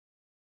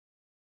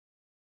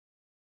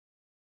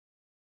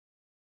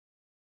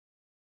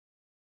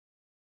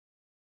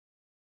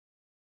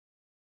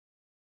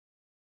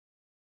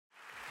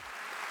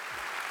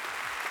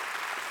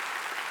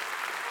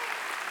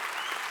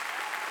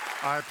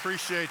I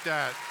appreciate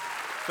that.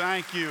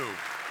 Thank you.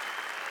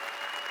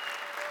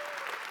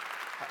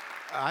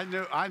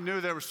 I knew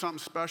there was something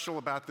special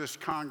about this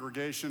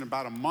congregation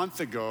about a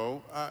month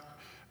ago.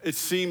 It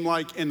seemed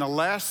like in the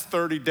last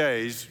 30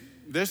 days,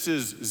 this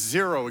is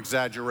zero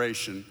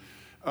exaggeration,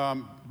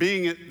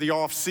 being at the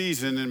off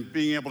season and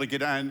being able to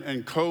get out,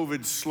 and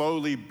COVID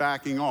slowly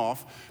backing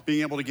off,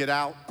 being able to get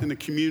out in the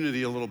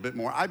community a little bit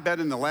more. I bet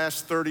in the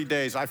last 30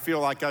 days, I feel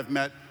like I've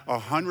met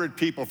 100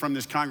 people from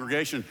this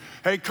congregation.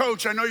 Hey,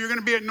 Coach, I know you're going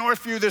to be at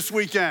Northview this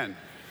weekend.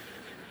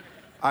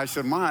 I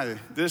said,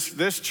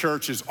 this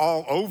church is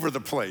all over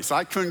the place.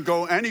 I couldn't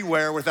go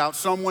anywhere without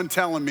someone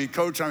telling me,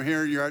 Coach, I'm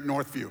hearing you're at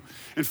Northview.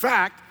 In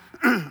fact,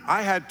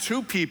 I had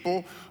 2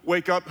 people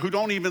wake up who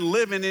don't even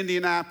live in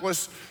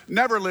Indianapolis,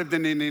 never lived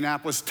in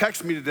Indianapolis,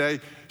 text me today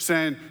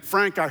saying,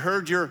 Frank, I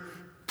heard you're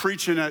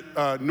preaching at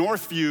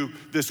Northview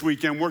this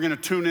weekend. We're going to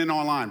tune in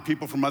online.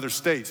 People from other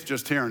states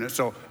just hearing it.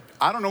 So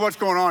I don't know what's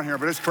going on here,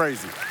 but it's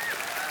crazy.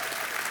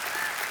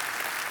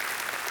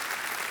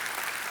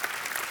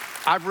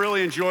 I've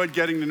really enjoyed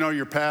getting to know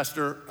your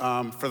pastor.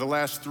 For the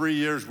last 3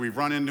 years, we've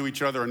run into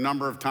each other a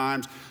number of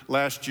times.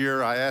 Last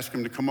year, I asked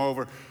him to come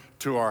over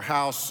to our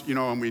house,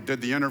 and we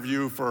did the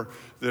interview for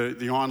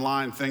the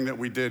online thing that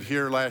we did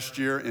here last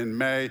year in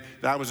May.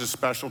 That was a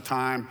special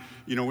time.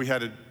 We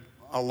had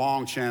a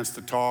long chance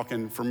to talk,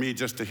 and for me,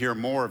 just to hear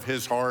more of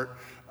his heart,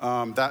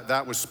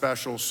 that was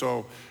special.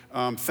 So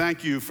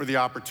thank you for the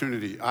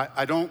opportunity.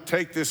 I don't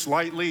take this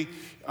lightly.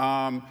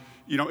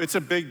 It's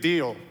a big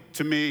deal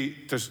to me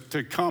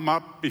to come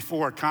up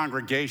before a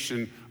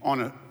congregation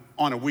on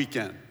a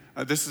weekend.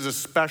 This is a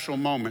special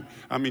moment.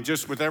 I mean,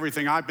 just with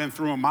everything I've been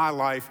through in my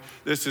life,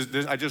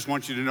 I just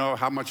want you to know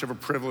how much of a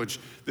privilege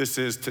this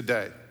is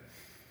today.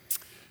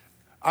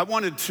 I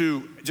wanted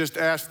to just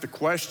ask the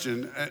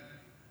question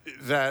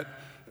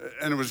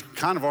and it was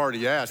kind of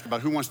already asked,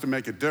 about who wants to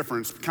make a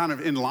difference. Kind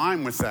of in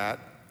line with that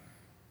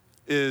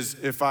is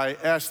if I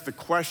ask the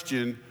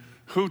question,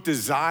 who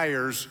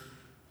desires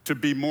to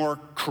be more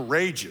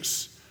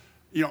courageous?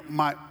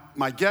 My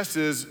guess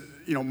is,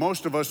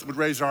 most of us would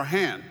raise our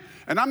hand.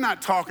 And I'm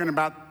not talking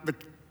about the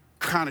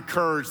kind of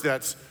courage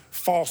that's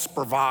false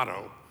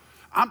bravado.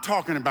 I'm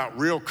talking about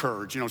real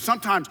courage.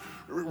 Sometimes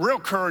real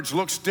courage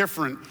looks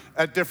different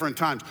at different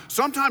times.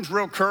 Sometimes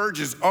real courage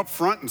is up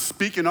front and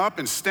speaking up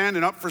and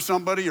standing up for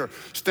somebody or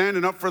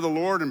standing up for the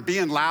Lord and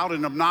being loud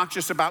and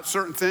obnoxious about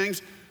certain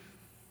things.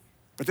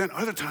 But then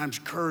other times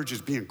courage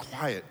is being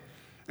quiet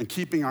and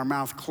keeping our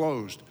mouth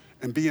closed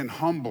and being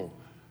humble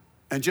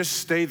and just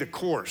stay the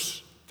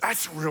course.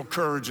 That's real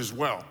courage as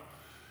well.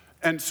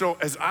 And so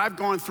as I've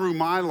gone through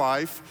my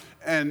life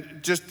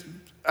and just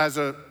as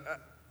a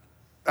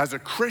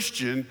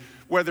Christian,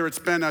 whether it's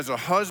been as a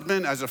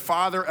husband, as a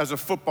father, as a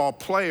football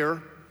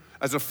player,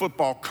 as a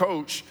football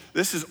coach,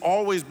 this has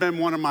always been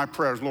one of my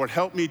prayers. Lord,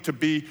 help me to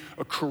be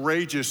a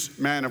courageous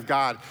man of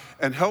God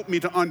and help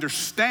me to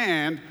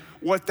understand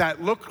what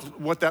that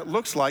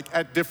looks like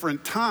at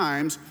different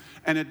times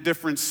and at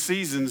different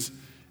seasons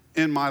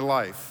in my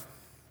life.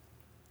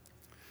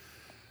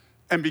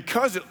 And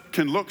because it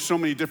can look so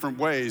many different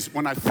ways,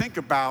 when I think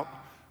about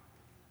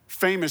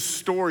famous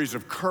stories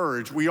of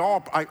courage, we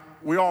all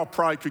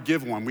probably could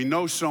give one. You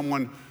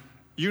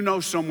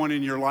know someone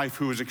in your life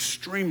who is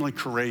extremely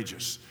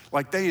courageous,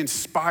 like they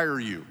inspire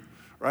you,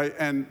 right?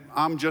 And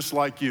I'm just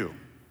like you.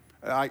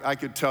 I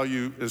could tell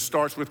you, it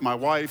starts with my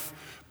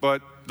wife,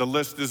 but the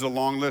list is a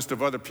long list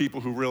of other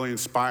people who really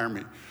inspire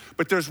me.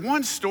 But there's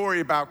one story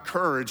about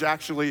courage,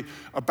 actually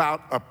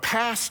about a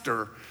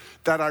pastor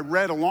that I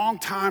read a long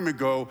time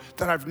ago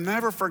that I've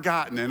never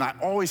forgotten, and I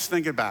always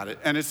think about it.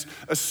 And it's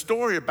a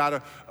story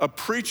about a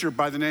preacher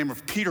by the name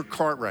of Peter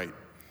Cartwright.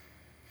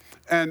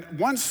 And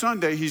one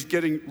Sunday, he's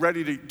getting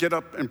ready to get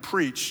up and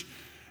preach,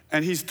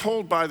 and he's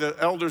told by the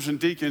elders and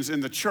deacons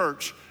in the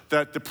church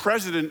that the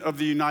President of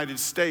the United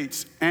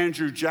States,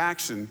 Andrew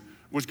Jackson,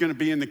 was going to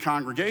be in the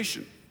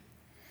congregation.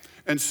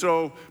 And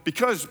so,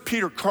 because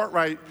Peter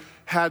Cartwright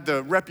had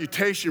the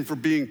reputation for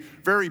being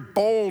very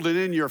bold and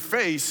in your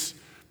face,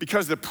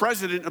 because the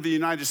President of the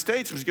United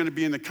States was going to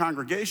be in the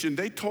congregation,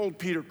 they told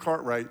Peter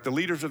Cartwright, the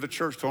leaders of the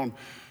church told him,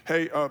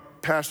 hey,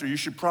 Pastor, you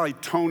should probably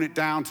tone it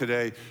down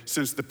today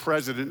since the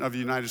President of the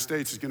United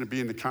States is going to be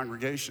in the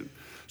congregation.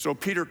 So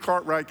Peter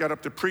Cartwright got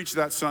up to preach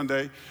that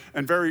Sunday,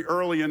 and very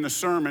early in the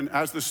sermon,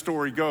 as the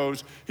story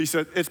goes, he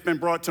said, it's been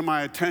brought to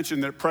my attention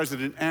that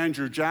President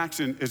Andrew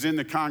Jackson is in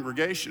the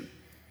congregation.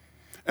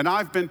 And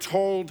I've been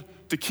told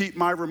to keep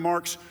my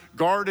remarks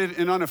guarded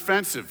and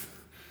unoffensive.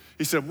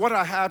 He said, what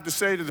I have to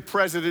say to the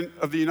President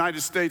of the United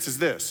States is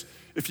this: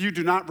 if you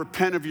do not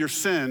repent of your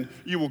sin,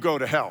 you will go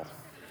to hell.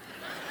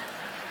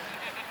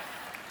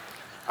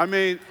 I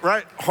mean,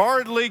 right?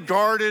 Hardly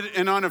guarded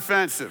and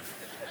unoffensive.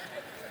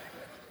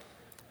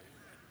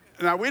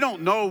 Now, we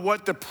don't know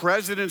what the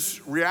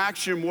president's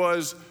reaction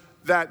was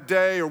that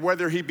day or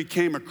whether he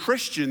became a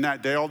Christian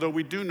that day, although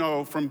we do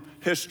know from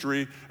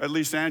history, at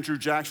least Andrew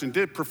Jackson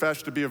did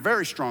profess to be a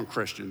very strong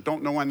Christian.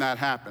 Don't know when that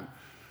happened.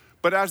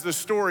 But as the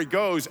story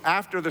goes,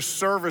 after the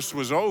service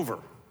was over,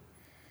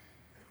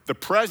 the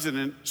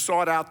president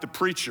sought out the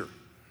preacher.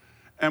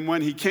 And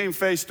when he came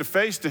face to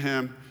face to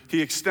him,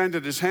 he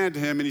extended his hand to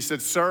him and he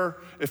said, "Sir,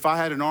 if I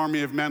had an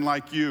army of men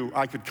like you,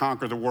 I could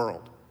conquer the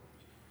world."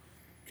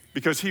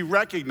 Because he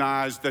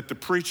recognized that the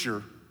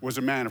preacher was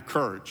a man of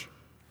courage.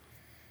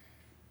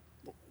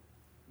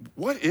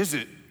 What is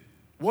it?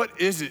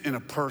 What is it in a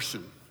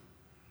person,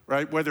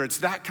 right? Whether it's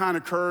that kind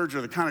of courage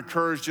or the kind of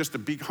courage just to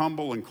be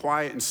humble and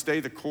quiet and stay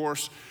the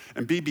course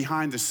and be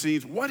behind the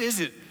scenes, what is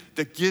it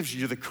that gives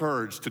you the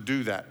courage to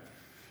do that?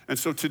 And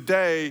so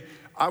today,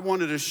 I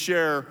wanted to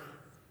share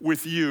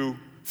with you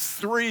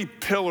 3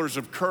 pillars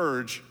of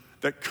courage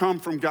that come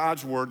from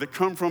God's word, that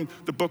come from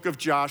the book of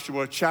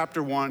Joshua,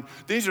 chapter 1.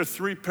 These are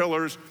 3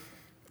 pillars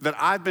that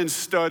I've been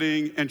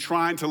studying and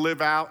trying to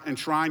live out and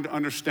trying to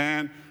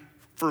understand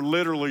for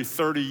literally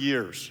 30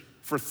 years.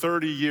 For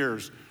 30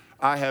 years,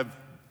 I have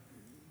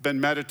been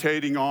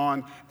meditating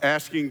on,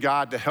 asking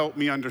God to help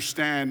me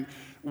understand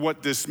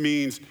what this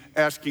means,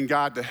 asking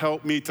God to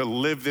help me to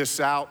live this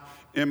out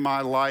in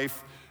my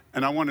life.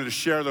 And I wanted to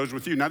share those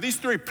with you. Now, these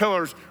 3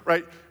 pillars,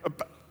 right,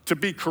 to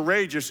be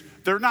courageous,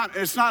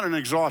 it's not an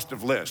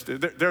exhaustive list.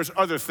 There's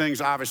other things,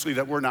 obviously,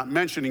 that we're not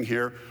mentioning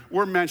here.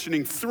 We're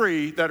mentioning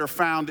 3 that are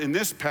found in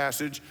this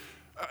passage.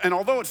 And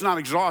although it's not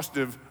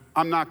exhaustive,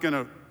 I'm not going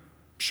to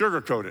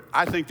sugarcoat it.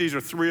 I think these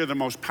are 3 of the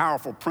most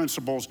powerful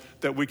principles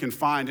that we can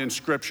find in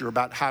Scripture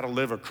about how to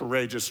live a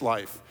courageous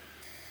life.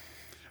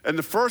 And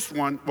the first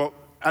one, well,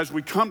 as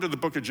we come to the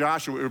book of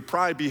Joshua, it would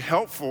probably be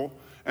helpful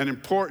and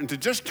important to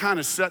just kind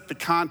of set the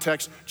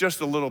context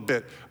just a little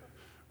bit.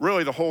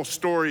 Really, the whole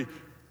story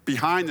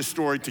behind the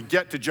story to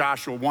get to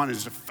Joshua 1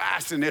 is a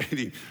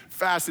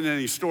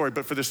fascinating story.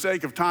 But for the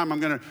sake of time, I'm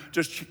going to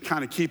just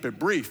kind of keep it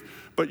brief.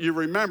 But you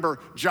remember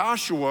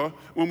Joshua,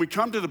 when we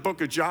come to the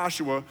book of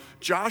Joshua,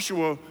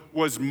 Joshua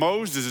was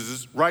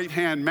Moses'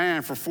 right-hand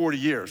man for 40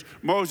 years.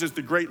 Moses,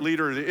 the great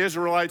leader of the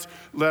Israelites,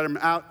 led them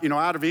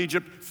out of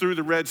Egypt, through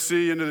the Red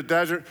Sea, into the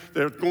desert.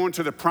 They're going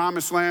to the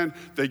promised land.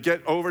 They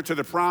get over to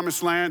the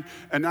promised land,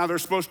 and now they're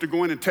supposed to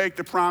go in and take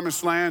the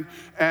promised land.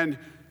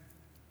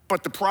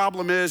 But the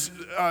problem is,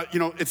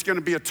 it's going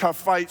to be a tough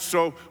fight.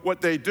 So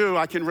what they do,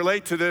 I can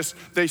relate to this,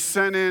 they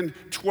sent in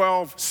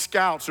 12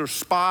 scouts or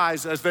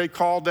spies, as they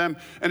called them,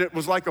 and it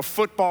was like a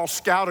football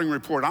scouting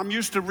report. I'm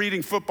used to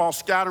reading football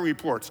scouting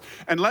reports.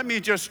 And let me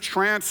just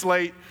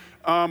translate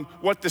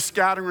what the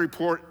scouting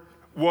report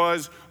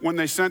was when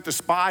they sent the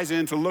spies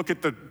in to look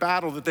at the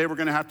battle that they were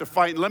going to have to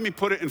fight. And let me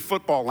put it in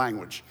football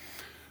language.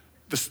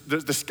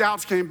 The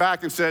scouts came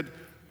back and said,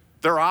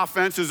 their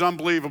offense is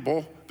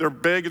unbelievable. They're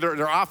big,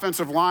 their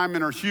offensive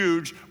linemen are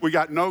huge. We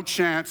got no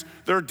chance.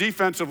 Their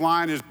defensive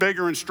line is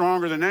bigger and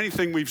stronger than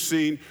anything we've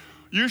seen.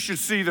 You should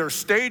see their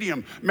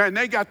stadium. Man,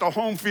 they got the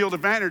home field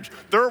advantage.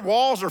 Their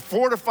walls are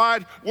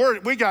fortified.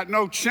 We got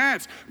no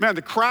chance. Man,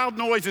 the crowd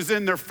noise is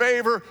in their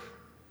favor.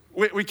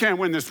 We can't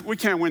win this. We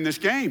can't win this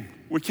game.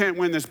 We can't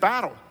win this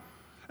battle.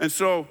 And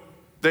so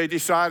they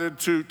decided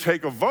to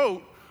take a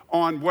vote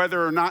on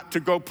whether or not to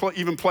go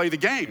even play the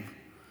game.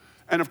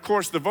 And of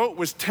course, the vote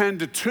was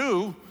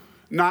 10-2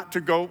 not to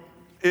go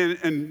in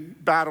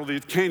and battle the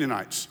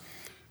Canaanites.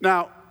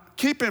 Now,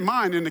 keep in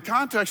mind, in the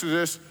context of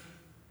this,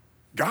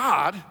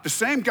 God, the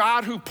same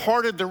God who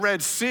parted the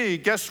Red Sea,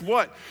 guess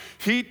what?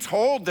 He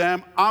told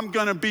them, I'm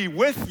going to be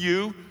with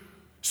you,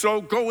 so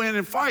go in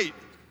and fight.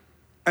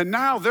 And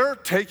now they're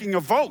taking a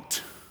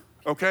vote,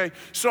 okay?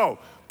 So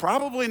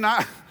probably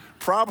not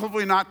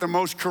the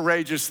most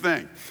courageous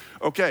thing,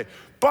 okay?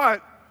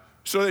 But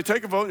so they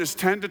take a vote, it's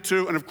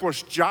 10-2, and of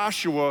course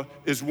Joshua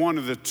is one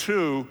of the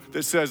 2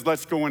 that says,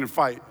 let's go in and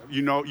fight.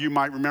 You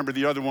might remember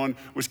the other one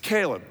was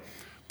Caleb.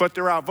 But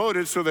they're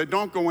outvoted, so they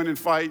don't go in and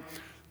fight.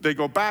 They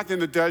go back in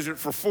the desert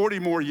for 40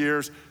 more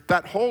years.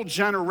 That whole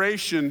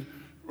generation,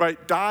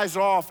 right, dies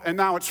off, and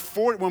now it's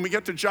 40. When we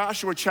get to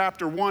Joshua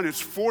chapter 1,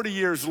 it's 40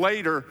 years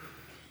later.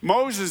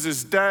 Moses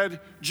is dead,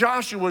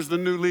 Joshua's the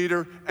new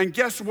leader, and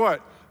guess what?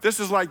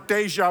 This is like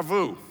deja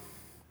vu.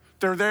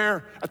 They're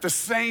there at the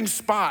same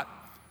spot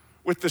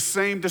with the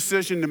same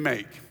decision to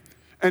make.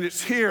 And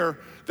it's here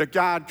that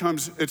God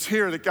comes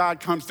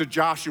to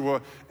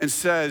Joshua and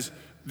says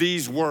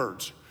these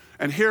words.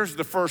 And here's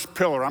the first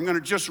pillar. I'm going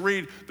to just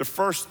read the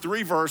first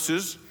 3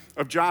 verses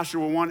of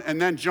Joshua 1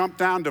 and then jump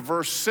down to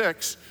verse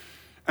 6.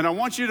 And I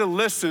want you to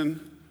listen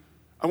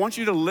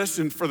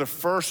for the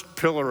first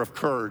pillar of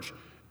courage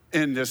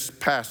in this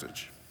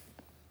passage.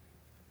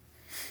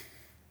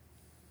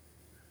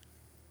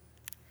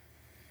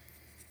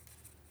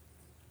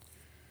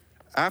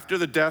 After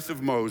the death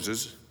of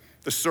Moses,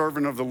 the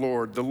servant of the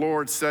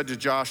Lord said to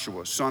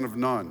Joshua, son of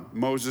Nun,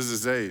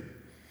 Moses' aide,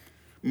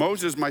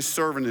 Moses, my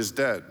servant, is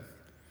dead.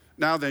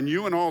 Now then,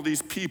 you and all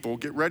these people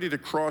get ready to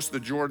cross the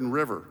Jordan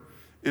River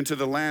into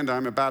the land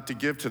I'm about to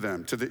give to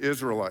them, to the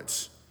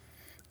Israelites.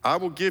 I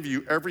will give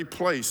you every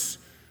place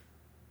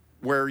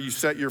where you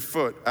set your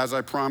foot, as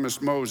I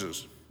promised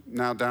Moses.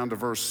 Now down to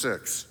verse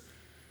 6.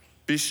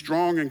 Be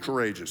strong and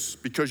courageous,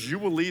 because you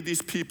will lead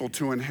these people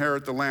to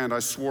inherit the land I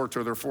swore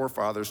to their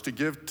forefathers to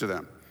give to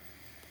them.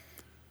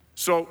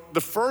 So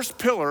the first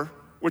pillar,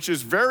 which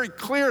is very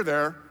clear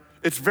there,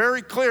 It's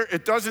very clear.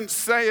 It doesn't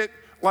say it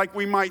like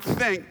we might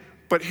think,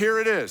 but here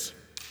it is.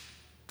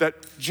 That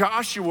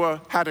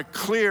Joshua had a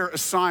clear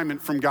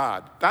assignment from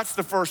God. That's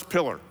the first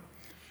pillar.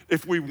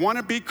 If we want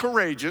to be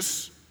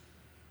courageous,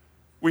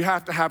 we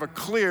have to have a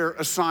clear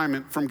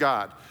assignment from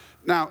God.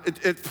 Now,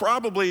 it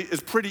probably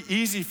is pretty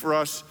easy for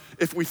us,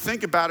 if we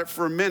think about it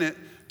for a minute,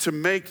 to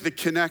make the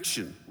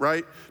connection,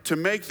 right? To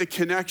make the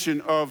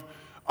connection of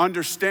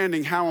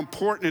understanding how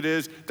important it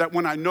is that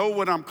when I know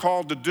what I'm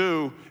called to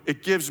do,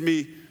 it gives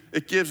me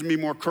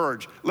more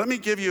courage. Let me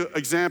give you an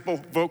example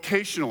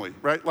vocationally,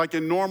 right? Like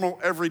in normal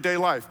everyday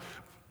life.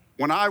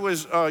 When I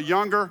was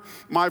younger,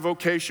 my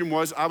vocation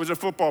was I was a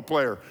football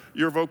player.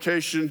 Your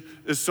vocation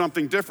is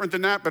something different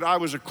than that, but I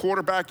was a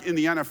quarterback in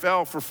the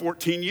NFL for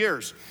 14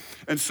 years.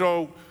 And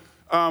so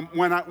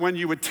when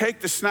you would take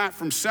the snap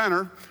from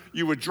center,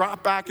 you would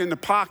drop back in the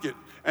pocket.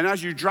 And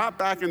as you drop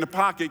back in the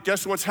pocket,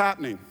 guess what's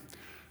happening?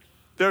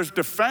 There's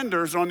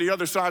defenders on the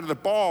other side of the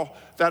ball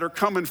that are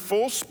coming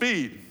full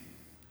speed.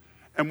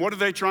 And what are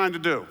they trying to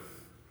do?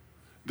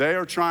 They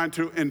are trying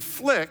to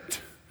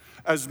inflict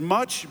as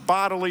much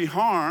bodily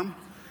harm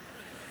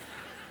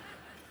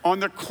on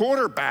the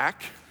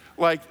quarterback.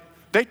 Like,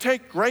 they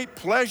take great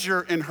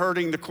pleasure in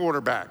hurting the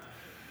quarterback.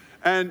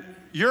 And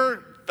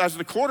as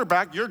the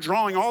quarterback, you're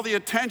drawing all the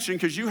attention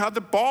because you have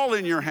the ball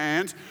in your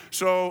hands.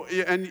 So,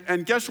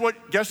 and guess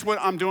what? Guess what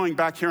I'm doing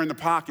back here in the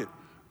pocket?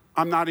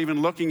 I'm not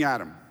even looking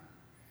at him.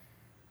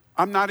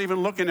 I'm not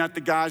even looking at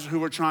the guys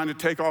who are trying to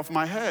take off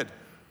my head.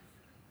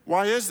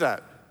 Why is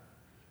that?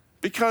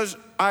 Because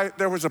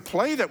there was a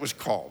play that was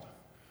called.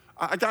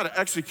 I got to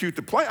execute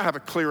the play. I have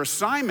a clear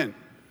assignment.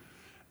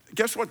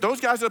 Guess what? Those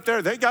guys up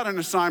there, they got an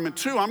assignment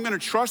too. I'm going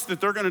to trust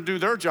that they're going to do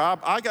their job.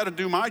 I got to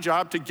do my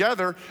job.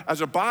 Together as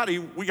a body,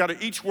 we got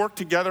to each work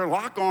together,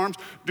 lock arms,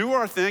 do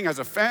our thing as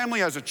a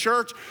family, as a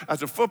church,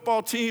 as a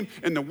football team,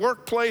 in the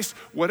workplace,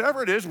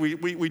 whatever it is.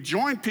 We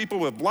join people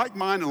with like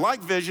mind and like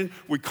vision.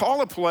 We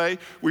call a play.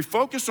 We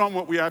focus on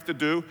what we have to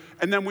do,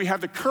 and then we have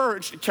the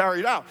courage to carry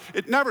it out.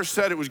 It never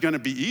said it was going to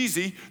be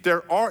easy.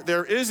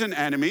 There is an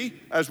enemy,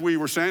 as we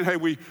were saying. Hey,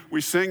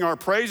 we sing our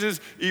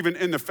praises even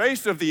in the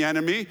face of the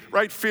enemy,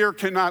 right? Fear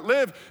cannot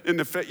live in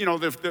the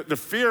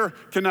fear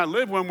cannot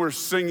live when we're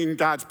singing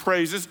God's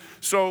praises.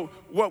 So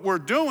what we're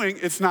doing,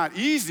 it's not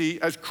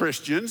easy as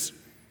Christians.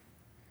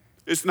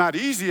 It's not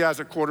easy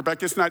as a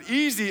quarterback. It's not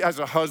easy as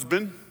a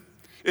husband.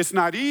 It's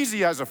not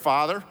easy as a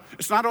father.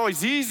 It's not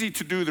always easy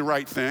to do the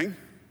right thing.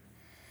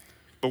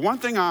 But one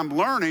thing I'm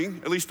learning,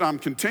 at least I'm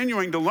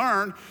continuing to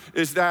learn,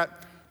 is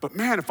that, but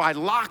man, if I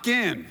lock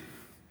in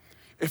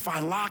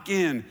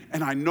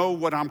and I know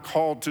what I'm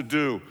called to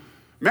do,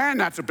 man,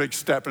 that's a big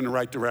step in the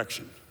right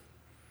direction.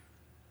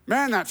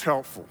 Man, that's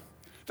helpful.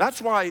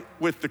 That's why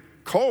with the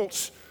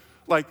Colts,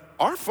 like,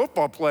 our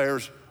football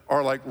players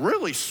are like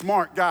really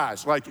smart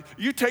guys. Like,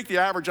 you take the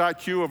average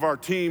IQ of our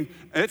team,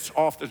 it's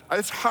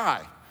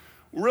high.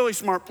 Really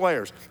smart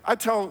players. I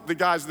tell the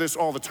guys this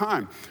all the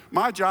time.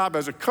 My job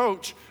as a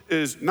coach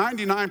is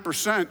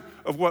 99%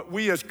 of what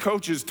we as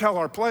coaches tell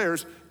our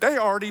players, they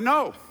already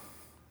know.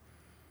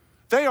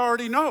 They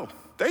already know.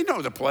 They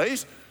know the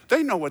plays.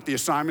 They know what the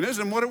assignment is,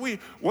 and what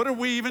are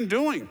we even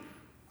doing?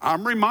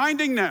 I'm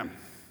reminding them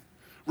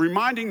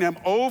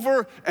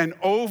over and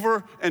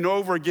over and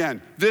over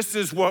again. This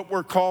is what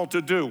we're called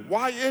to do.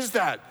 Why is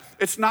that?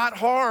 It's not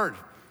hard,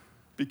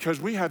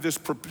 because we have this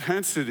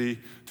propensity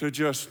to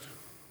just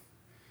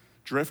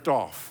drift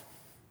off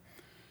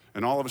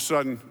and all of a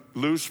sudden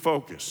lose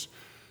focus.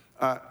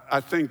 I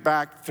think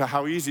back to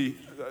how easy,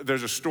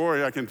 there's a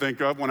story I can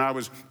think of when I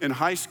was in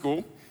high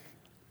school.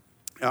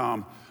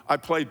 I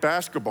played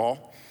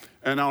basketball.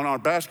 And on our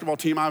basketball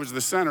team, I was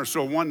the center.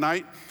 So one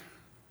night,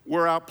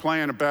 we're out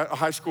playing a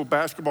high school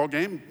basketball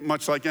game,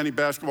 much like any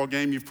basketball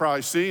game you've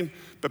probably seen.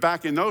 But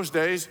back in those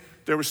days,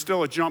 there was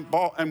still a jump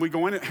ball. And we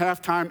go in at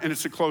halftime, and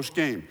it's a close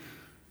game.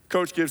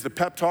 Coach gives the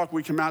pep talk.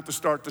 We come out to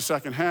start the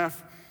second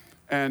half.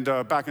 And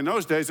back in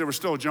those days, there was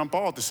still a jump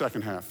ball at the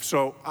second half.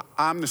 So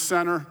I'm the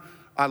center.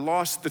 I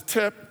lost the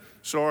tip.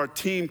 So our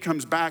team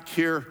comes back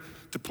here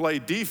to play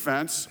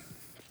defense.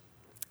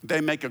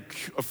 They make a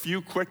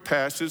few quick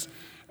passes,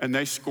 and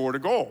they scored a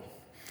goal.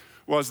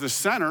 Well, as the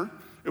center,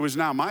 it was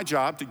now my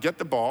job to get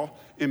the ball,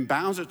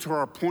 inbounds it to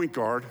our point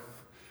guard,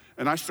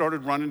 and I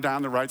started running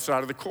down the right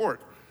side of the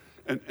court.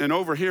 And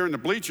over here in the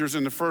bleachers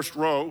in the first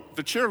row,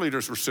 the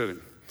cheerleaders were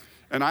sitting.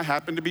 And I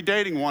happened to be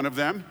dating one of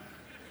them.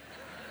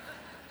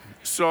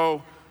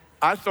 So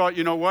I thought,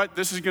 you know what?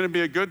 This is going to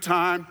be a good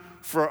time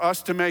for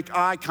us to make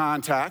eye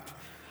contact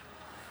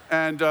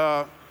and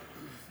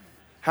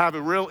have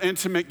a real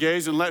intimate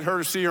gaze and let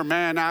her see her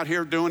man out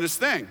here doing his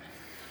thing.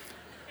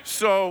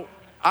 So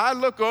I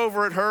look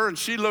over at her and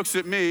she looks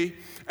at me,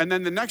 and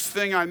then the next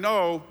thing I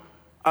know,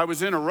 I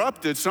was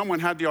interrupted. Someone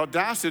had the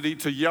audacity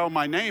to yell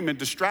my name and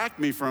distract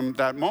me from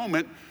that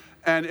moment,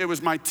 and it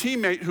was my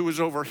teammate who was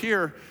over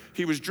here.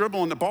 He was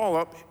dribbling the ball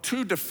up.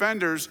 Two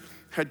defenders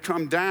had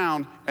come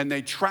down and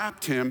they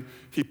trapped him.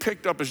 He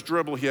picked up his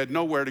dribble. He had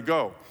nowhere to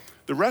go.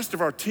 The rest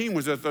of our team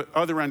was at the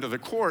other end of the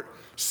court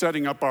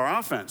setting up our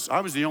offense.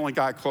 I was the only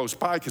guy close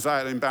by because I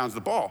had inbounds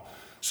the ball.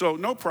 So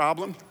no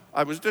problem.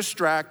 I was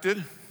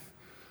distracted.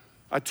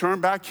 I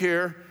turned back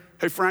here.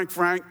 Hey, Frank,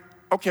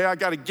 okay, I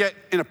got to get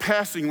in a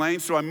passing lane.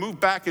 So I moved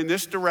back in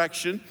this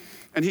direction,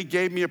 and he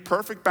gave me a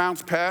perfect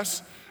bounce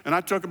pass, and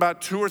I took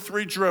about 2 or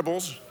 3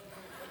 dribbles,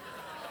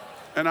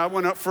 and I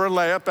went up for a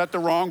layup at the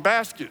wrong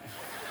basket.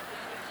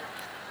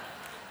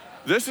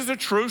 This is a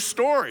true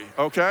story,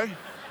 okay?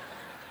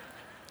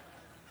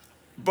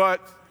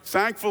 But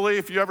thankfully,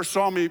 if you ever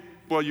saw me,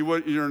 well,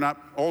 you're not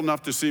old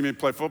enough to see me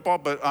play football,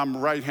 but I'm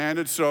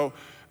right-handed, so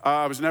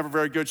I was never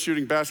very good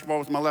shooting basketball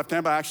with my left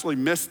hand, but I actually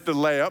missed the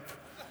layup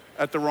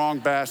at the wrong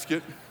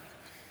basket.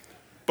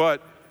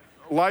 But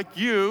like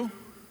you,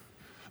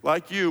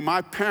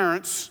 my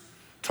parents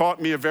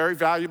taught me a very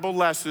valuable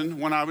lesson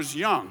when I was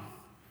young.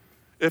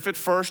 If at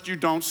first you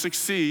don't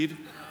succeed,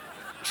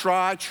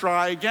 try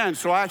again.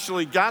 So I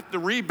actually got the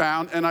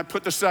rebound and I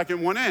put the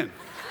second one in.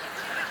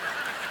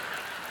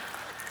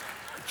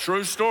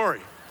 True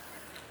story.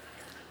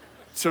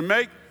 To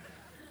make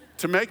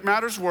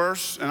matters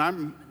worse, and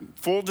I'm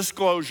full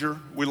disclosure,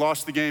 we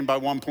lost the game by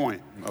 1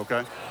 point,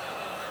 okay?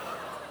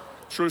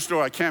 True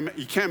story.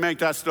 You can't make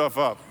that stuff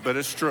up, but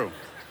it's true.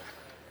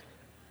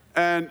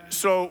 And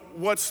so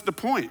what's the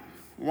point?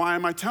 Why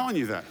am I telling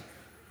you that?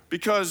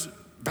 Because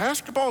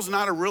basketball is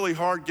not a really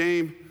hard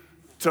game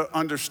to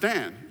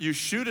understand. You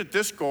shoot at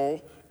this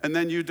goal, and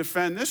then you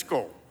defend this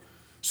goal.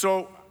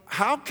 So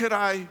how could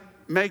I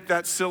make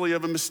that silly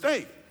of a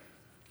mistake?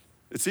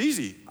 It's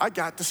easy. I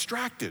got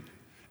distracted.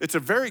 It's a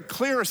very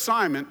clear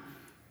assignment,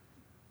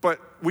 but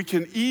we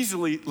can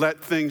easily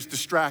let things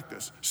distract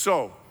us.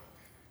 So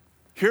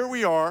here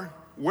we are.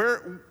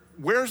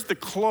 Where's the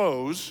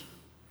close?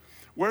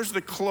 Where's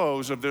the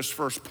close of this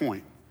first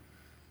point?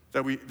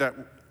 That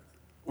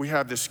we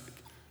have this,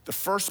 the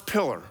first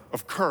pillar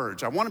of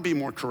courage. I want to be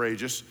more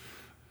courageous.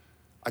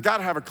 I got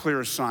to have a clear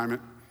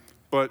assignment.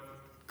 But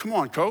come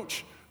on,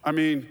 coach. I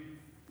mean,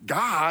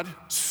 God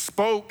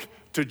spoke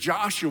to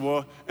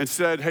Joshua and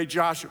said, hey,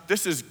 Joshua,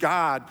 this is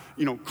God,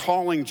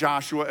 calling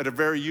Joshua at a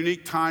very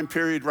unique time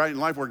period right in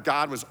life where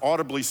God was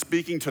audibly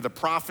speaking to the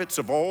prophets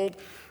of old,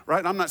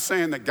 right? I'm not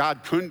saying that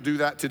God couldn't do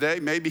that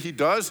today. Maybe he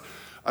does.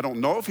 I don't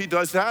know if he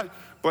does that,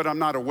 but I'm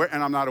not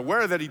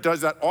aware that he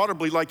does that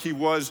audibly like he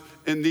was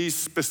in these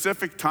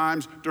specific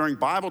times during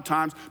Bible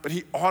times, but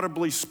he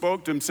audibly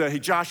spoke to him and said, hey,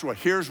 Joshua,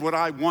 here's what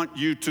I want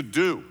you to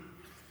do.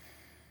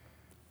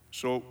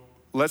 So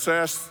let's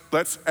ask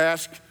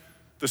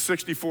the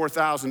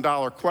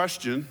 $64,000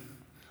 question.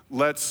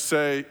 Let's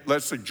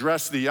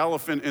address the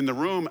elephant in the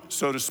room,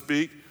 so to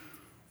speak.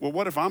 Well,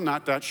 what if I'm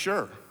not that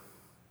sure?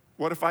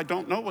 What if I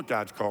don't know what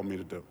God's called me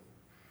to do?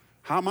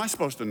 How am I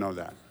supposed to know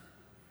that?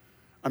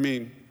 I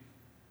mean,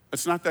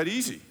 it's not that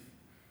easy.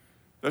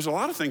 There's a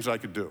lot of things I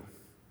could do.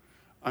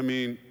 I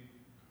mean,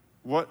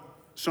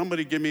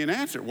 somebody give me an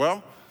answer.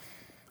 Well,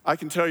 I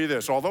can tell you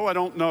this. Although I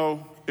don't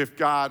know if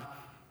God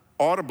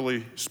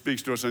audibly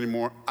speaks to us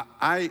anymore,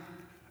 I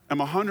am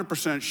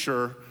 100%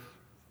 sure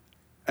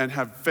and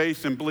have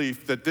faith and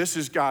belief that this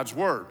is God's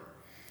word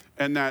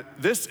and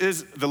that this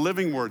is the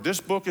living word.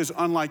 This book is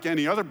unlike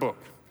any other book.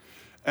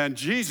 And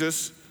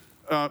Jesus,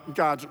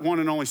 God's one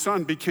and only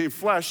Son, became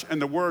flesh,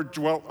 and the word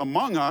dwelt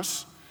among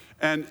us,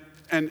 and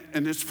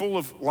it's full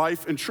of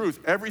life and truth.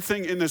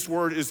 Everything in this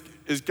word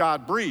is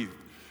God-breathed.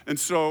 And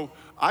so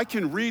I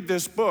can read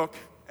this book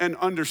and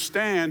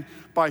understand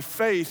by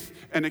faith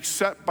and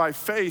accept by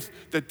faith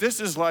that this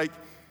is like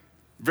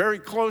very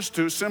close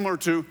to, similar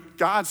to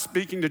God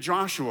speaking to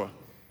Joshua.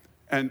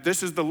 And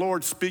this is the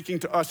Lord speaking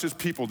to us as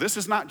people. This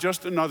is not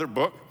just another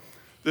book.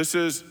 This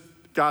is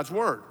God's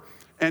word.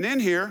 And in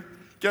here,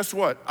 guess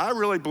what? I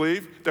really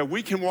believe that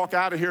we can walk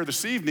out of here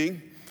this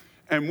evening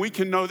and we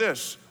can know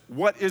this.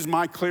 What is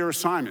my clear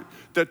assignment?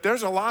 That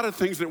there's a lot of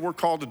things that we're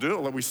called to do.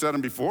 Like we said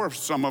them before,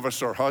 some of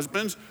us are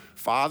husbands,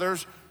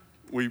 fathers.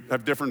 We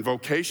have different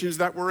vocations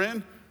that we're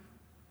in.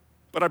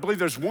 But I believe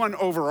there's one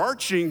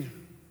overarching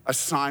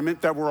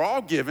assignment that we're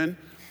all given,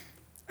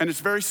 and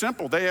it's very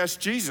simple. They asked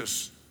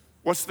Jesus,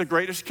 what's the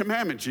greatest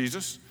commandment,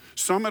 Jesus?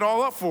 Sum it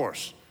all up for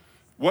us.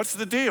 What's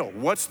the deal?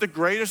 What's the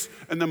greatest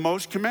and the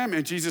most commandment?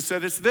 And Jesus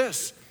said, it's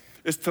this.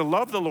 It's to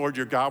love the Lord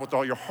your God with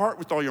all your heart,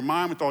 with all your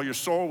mind, with all your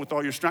soul, with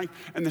all your strength.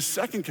 And the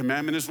second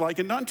commandment is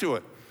likened unto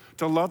it,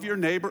 to love your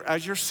neighbor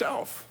as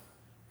yourself.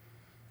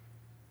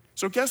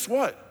 So guess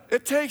what?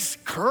 It takes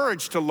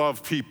courage to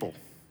love people.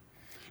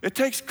 It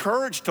takes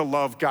courage to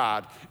love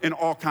God in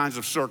all kinds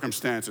of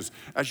circumstances.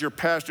 As your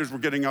pastors were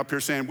getting up here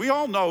saying, we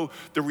all know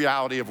the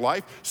reality of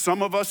life.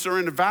 Some of us are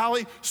in the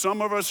valley,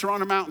 some of us are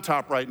on a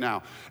mountaintop right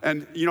now.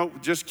 And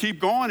just keep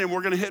going and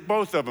we're gonna hit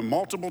both of them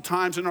multiple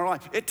times in our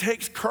life. It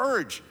takes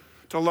courage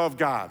to love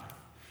God.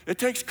 It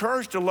takes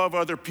courage to love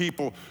other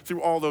people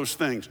through all those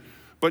things.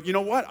 But you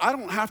know what? I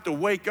don't have to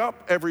wake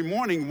up every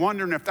morning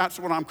wondering if that's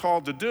what I'm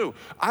called to do.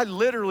 I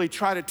literally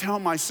try to tell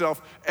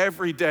myself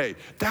every day,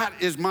 that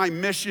is my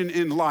mission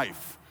in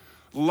life.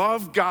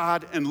 Love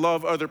God and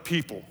love other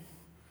people.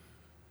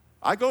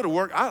 I go to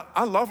work,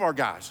 I love our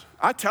guys.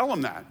 I tell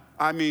them that.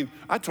 I mean,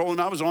 I told him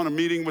I was on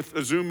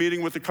a Zoom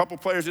meeting with a couple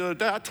players the other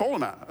day. I told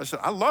him that. I said,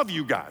 I love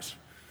you guys,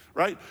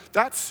 right?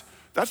 That's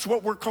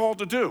what we're called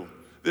to do.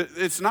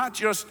 It's not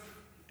just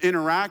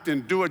interact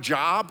and do a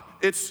job.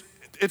 It's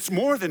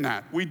more than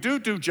that. We do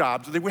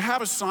jobs. We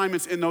have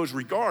assignments in those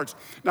regards.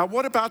 Now,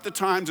 what about the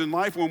times in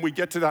life when we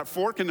get to that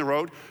fork in the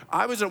road?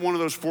 I was at one of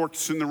those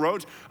forks in the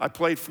roads. I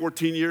played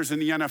 14 years in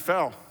the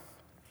NFL.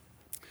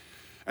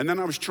 And then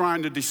I was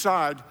trying to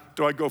decide,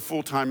 do I go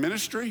full-time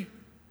ministry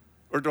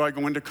or do I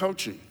go into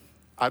coaching?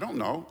 I don't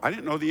know. I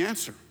didn't know the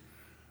answer.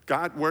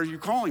 God, where are you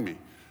calling me?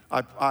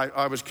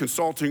 I was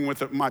consulting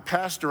with my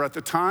pastor at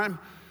the time,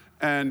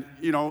 and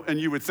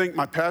you would think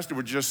my pastor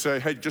would just say,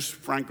 hey, just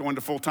Frank, go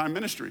into full-time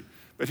ministry.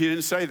 But he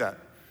didn't say that.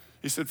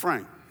 He said,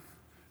 Frank,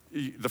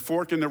 the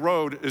fork in the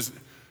road is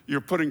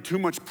you're putting too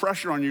much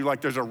pressure on you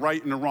like there's a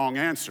right and a wrong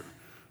answer.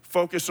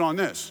 Focus on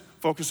this.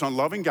 Focus on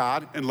loving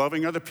God and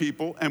loving other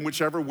people, and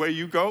whichever way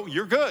you go,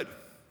 you're good.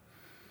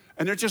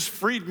 And it just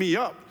freed me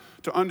up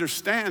to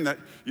understand that,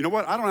 you know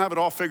what, I don't have it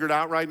all figured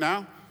out right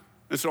now.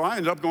 And so I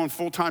ended up going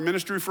full-time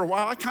ministry for a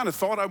while. I kind of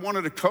thought I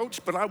wanted to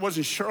coach, but I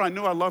wasn't sure. I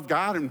knew I loved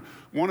God and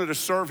wanted to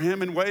serve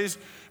him in ways.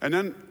 And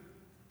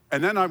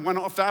then I went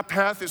off that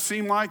path, it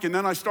seemed like, and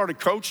then I started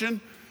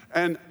coaching.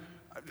 And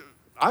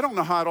I don't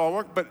know how it all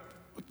worked, but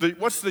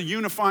what's the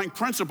unifying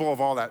principle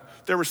of all that?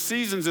 There were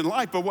seasons in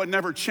life, but what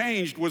never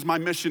changed was my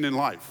mission in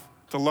life,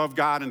 to love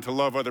God and to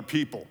love other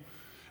people.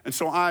 And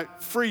so I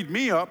freed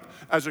me up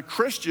as a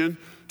Christian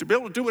to be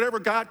able to do whatever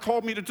God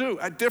called me to do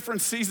at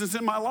different seasons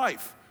in my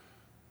life.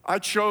 I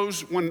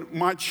chose when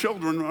my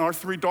children, our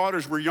 3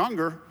 daughters were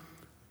younger,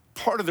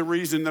 part of the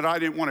reason that I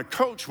didn't want to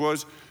coach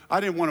was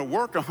I didn't want to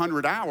work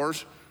 100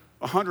 hours,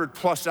 100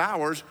 plus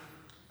hours,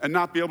 and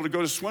not be able to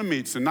go to swim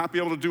meets and not be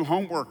able to do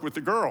homework with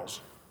the girls.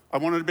 I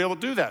wanted to be able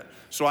to do that.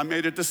 So I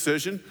made a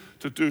decision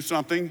to do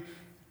something,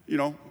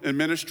 in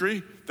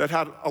ministry that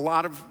had a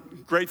lot of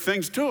great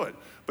things to it.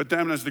 But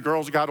then as the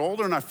girls got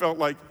older and I felt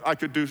like I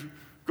could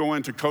go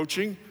into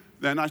coaching,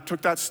 then I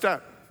took that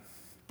step.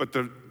 But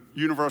the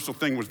universal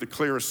thing was the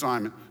clear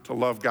assignment to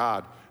love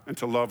God and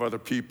to love other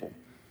people.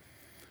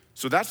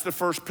 So that's the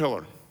first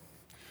pillar.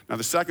 Now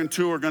the second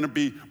 2 are going to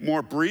be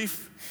more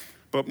brief,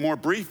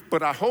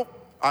 but I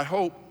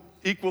hope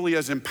equally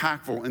as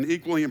impactful and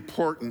equally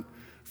important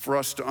for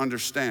us to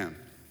understand.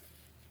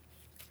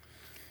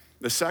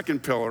 The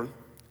second pillar,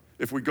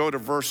 if we go to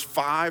verse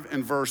 5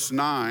 and verse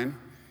 9,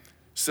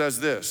 says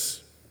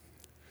this.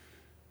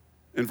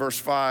 In verse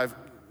 5,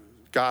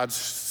 God's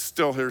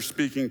still here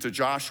speaking to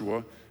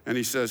Joshua, and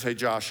he says, hey,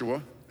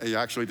 Joshua. He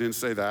actually didn't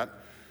say that.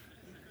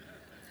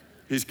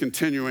 He's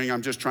continuing.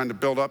 I'm just trying to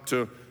build up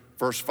to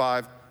verse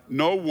 5.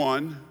 No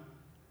one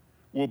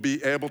will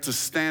be able to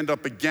stand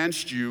up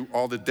against you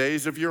all the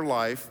days of your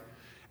life.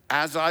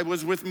 As I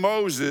was with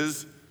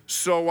Moses,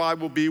 so I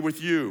will be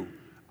with you.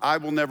 I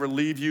will never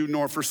leave you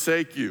nor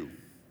forsake you.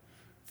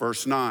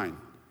 Verse 9.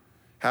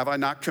 Have I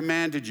not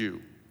commanded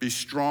you? Be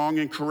strong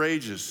and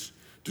courageous.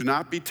 Do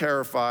not be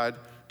terrified.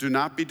 Do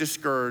not be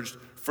discouraged,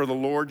 for the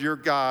Lord your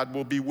God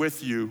will be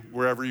with you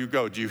wherever you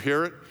go. Do you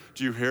hear it?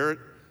 Do you hear it?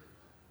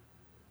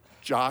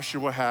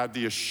 Joshua had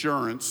the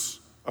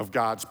assurance of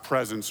God's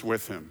presence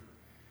with him.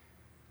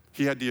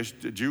 He had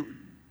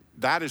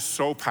that is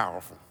so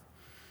powerful.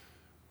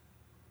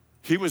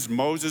 He was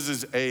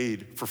Moses'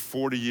 aide for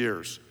 40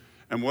 years.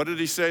 And what did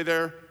he say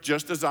there?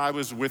 Just as I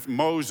was with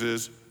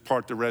Moses,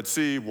 part the Red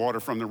Sea, water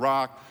from the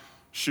rock,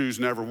 shoes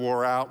never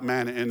wore out,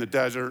 manna in the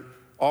desert,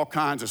 all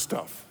kinds of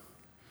stuff.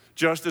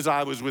 Just as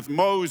I was with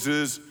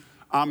Moses,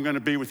 I'm going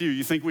to be with you.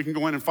 You think we can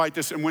go in and fight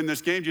this and win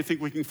this game? Do you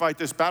think we can fight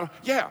this battle?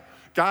 Yeah,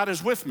 God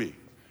is with me.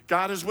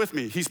 God is with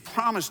me. He's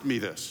promised me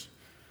this.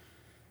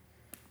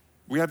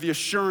 We have the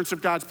assurance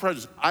of God's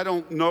presence. I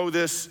don't know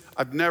this.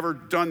 I've never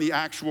done the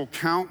actual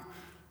count.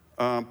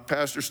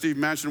 Pastor Steve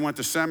mentioned went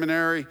to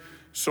seminary,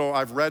 so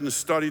I've read and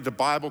studied the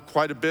Bible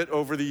quite a bit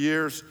over the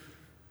years.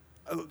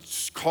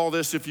 Call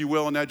this, if you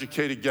will, an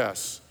educated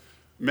guess.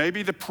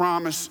 Maybe the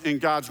promise in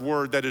God's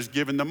word that is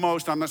given the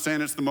most, I'm not saying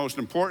it's the most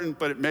important,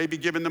 but it may be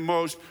given the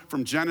most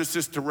from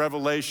Genesis to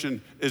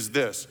Revelation is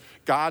this.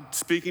 God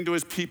speaking to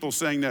his people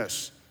saying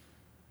this,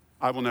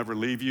 I will never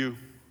leave you,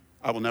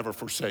 I will never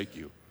forsake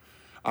you.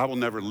 I will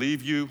never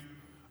leave you,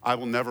 I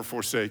will never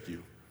forsake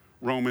you.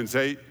 Romans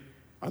 8,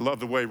 I love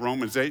the way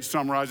Romans 8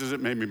 summarizes it,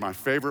 maybe my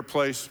favorite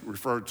place,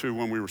 referred to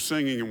when we were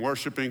singing and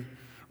worshiping,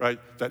 right?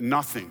 That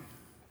nothing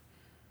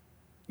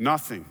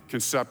can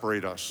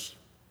separate us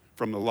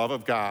from the love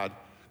of God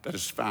that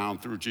is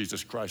found through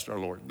Jesus Christ our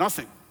Lord.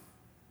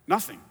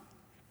 Nothing,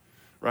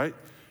 right?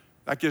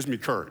 That gives me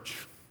courage.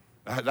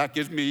 That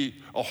gives me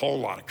a whole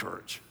lot of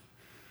courage.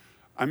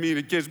 I mean,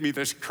 it gives me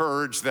this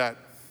courage that,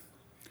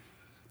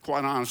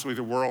 quite honestly,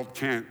 the world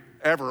can't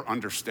ever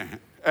understand,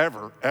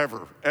 ever.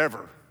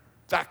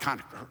 That kind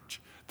of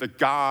courage. The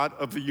God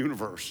of the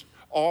universe,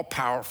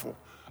 all-powerful,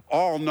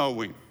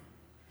 all-knowing,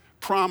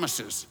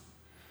 promises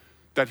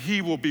that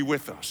he will be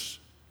with us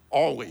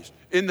always,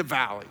 in the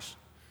valleys,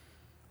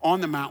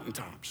 on the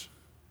mountaintops.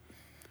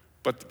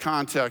 But the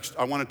context,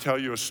 I want to tell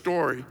you a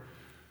story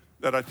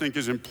that I think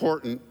is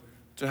important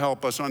to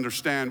help us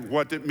understand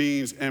what it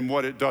means and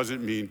what it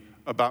doesn't mean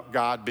about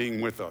God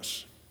being with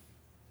us.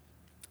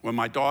 When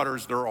my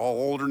daughters, they're all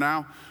older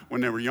now,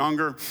 when they were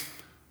younger,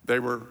 they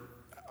were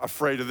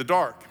afraid of the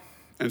dark.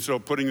 And so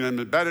putting them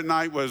in bed at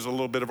night was a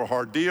little bit of a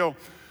hard deal.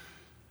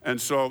 And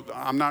so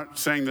I'm not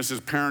saying this is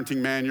parenting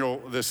manual.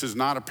 This is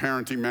not a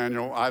parenting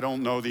manual. I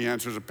don't know the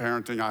answers of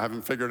parenting. I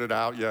haven't figured it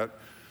out yet.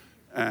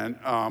 And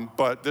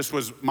but this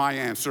was my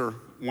answer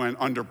when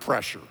under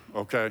pressure,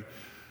 okay?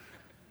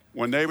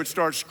 When they would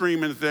start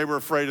screaming that they were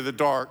afraid of the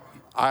dark,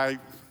 I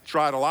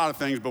tried a lot of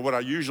things, but what I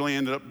usually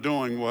ended up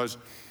doing was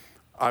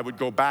I would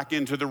go back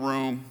into the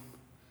room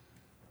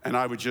and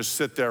I would just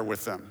sit there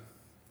with them.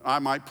 I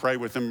might pray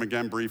with them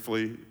again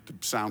briefly to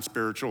sound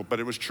spiritual, but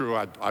it was true,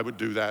 I would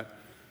do that.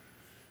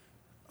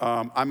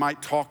 I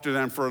might talk to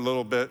them for a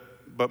little bit,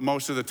 but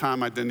most of the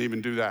time I didn't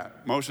even do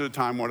that. Most of the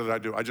time, what did I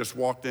do? I just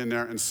walked in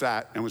there and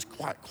sat and was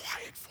quiet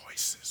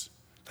voices.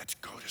 Let's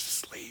go to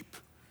sleep.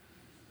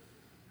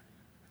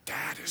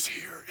 Dad is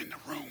here in the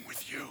room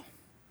with you.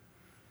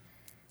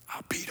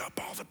 I'll beat up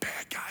all the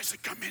bad guys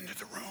that come into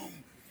the room.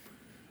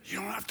 You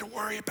don't have to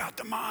worry about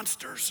the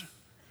monsters.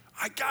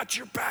 I got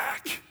your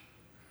back,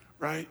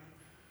 right?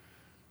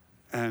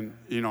 And,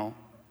 you know,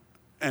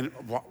 and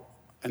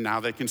now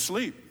they can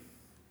sleep.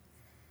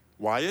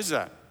 Why is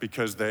that?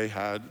 Because they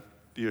had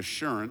the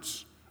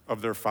assurance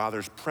of their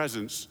Father's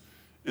presence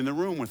in the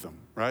room with them,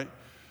 right?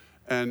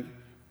 And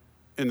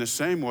in the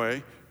same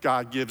way,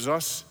 God gives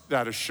us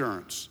that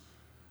assurance.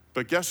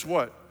 But guess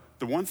what?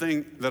 The one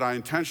thing that I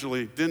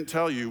intentionally didn't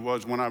tell you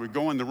was when I would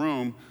go in the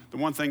room, the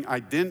one thing I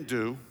didn't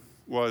do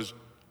was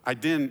I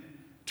didn't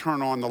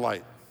turn on the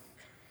light.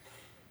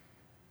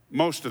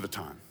 Most of the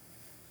time.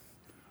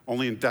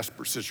 Only in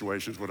desperate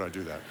situations would I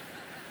do that.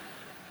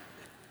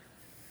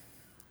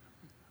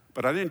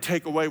 But I didn't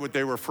take away what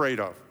they were afraid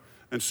of.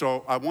 And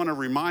so I want to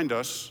remind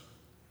us,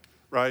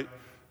 right,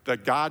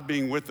 that God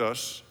being with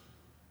us,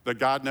 that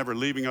God never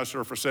leaving us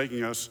or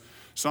forsaking us,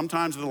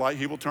 sometimes the light,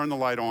 he will turn the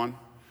light on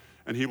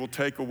and he will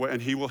take away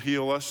and he will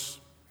heal us.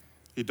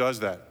 He does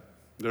that.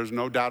 There's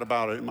no doubt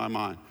about it in my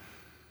mind.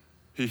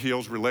 He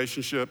heals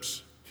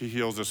relationships. He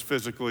heals us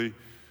physically.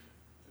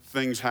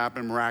 Things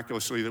happen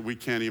miraculously that we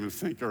can't even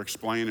think or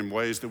explain in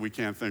ways that we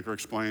can't think or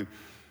explain.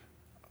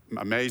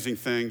 Amazing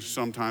things,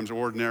 sometimes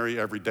ordinary,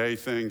 everyday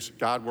things.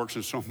 God works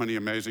in so many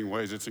amazing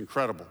ways. It's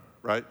incredible,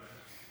 right?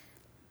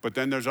 But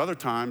then there's other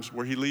times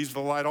where he leaves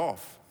the light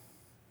off.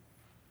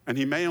 And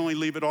he may only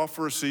leave it off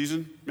for a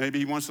season. Maybe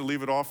he wants to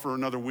leave it off for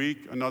another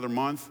week, another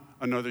month,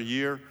 another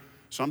year.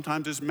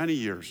 Sometimes it's many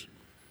years.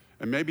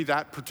 And maybe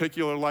that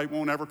particular light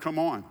won't ever come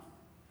on.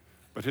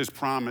 But his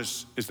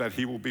promise is that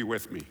he will be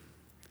with me.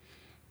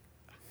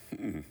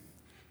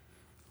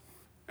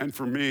 And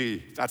for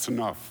me, that's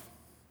enough.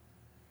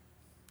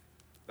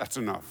 That's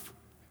enough.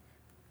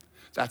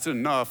 That's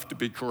enough to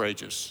be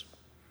courageous.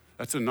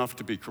 That's enough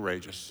to be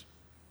courageous.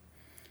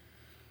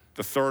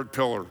 The third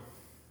pillar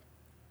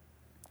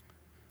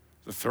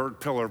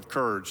of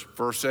courage,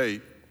 verse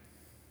 8,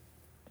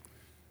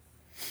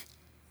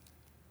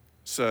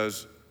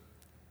 says,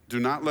 do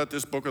not let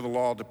this book of the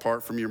law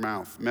depart from your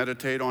mouth.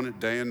 Meditate on it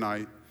day and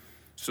night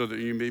so that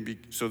you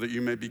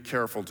may be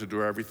careful to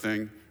do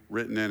everything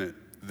written in it.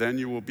 Then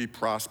you will be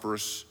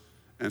prosperous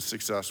and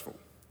successful.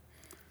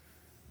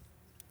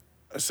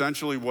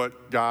 Essentially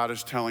what God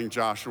is telling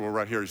Joshua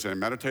right here, he's saying,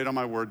 meditate on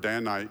my word day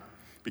and night,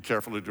 be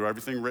careful to do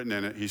everything written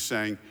in it. He's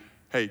saying,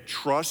 hey,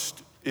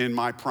 trust in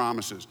my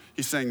promises.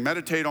 He's saying,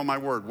 meditate on my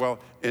word. Well,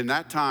 in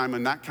that time,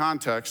 in that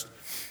context,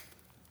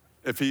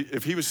 if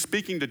he was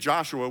speaking to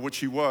Joshua, which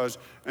he was,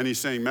 and he's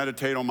saying,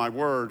 meditate on my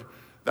word,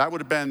 that would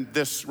have been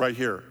this right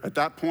here. At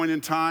that point in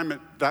time,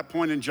 at that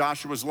point in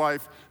Joshua's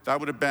life, that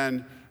would have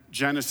been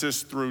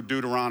Genesis through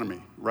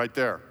Deuteronomy, right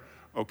there,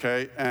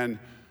 okay? And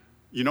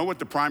you know what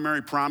the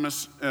primary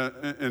promise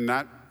in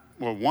that,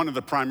 well, one of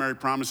the primary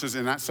promises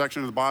in that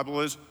section of the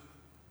Bible is?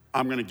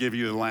 I'm gonna give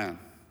you the land.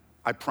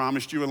 I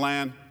promised you a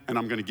land, and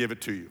I'm gonna give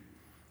it to you.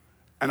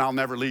 And I'll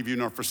never leave you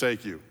nor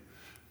forsake you.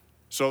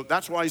 So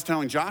that's why he's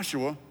telling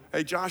Joshua,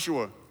 hey,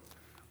 Joshua,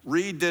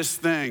 read this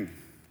thing.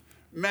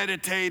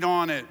 Meditate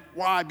on it.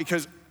 Why?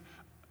 Because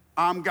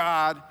I'm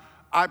God.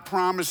 I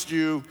promised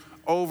you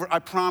I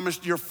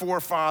promised your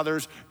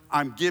forefathers,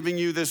 I'm giving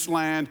you this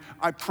land.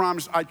 I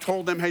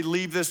told them, hey,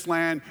 leave this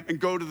land and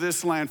go to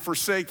this land.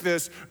 Forsake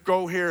this,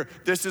 go here.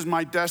 This is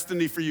my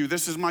destiny for you.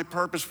 This is my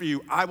purpose for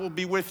you. I will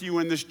be with you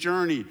in this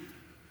journey.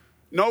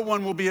 No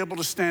one will be able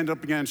to stand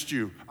up against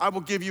you. I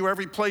will give you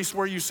every place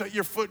where you set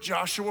your foot,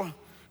 Joshua.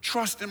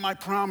 Trust in my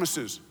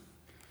promises.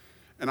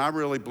 And I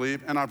really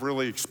believe, and I've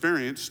really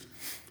experienced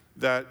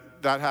that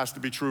has to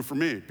be true for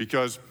me,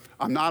 because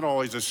I'm not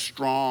always as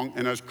strong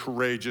and as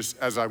courageous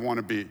as I want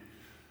to be.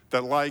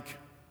 That like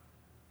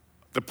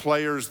the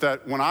players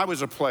that when I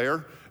was a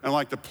player, and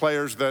like the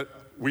players that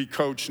we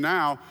coach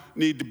now,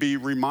 need to be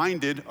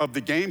reminded of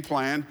the game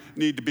plan,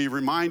 need to be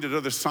reminded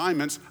of the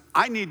assignments,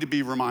 I need to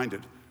be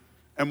reminded.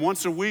 And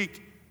once a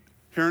week,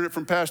 hearing it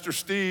from Pastor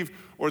Steve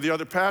or the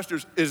other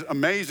pastors is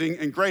amazing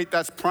and great.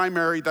 That's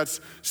primary,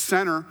 that's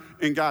center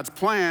in God's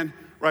plan.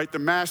 right, the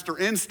master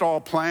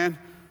install plan,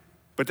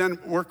 but then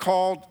we're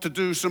called to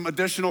do some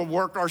additional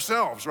work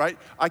ourselves, right?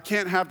 I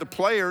can't have the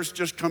players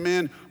just come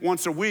in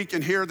once a week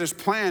and hear this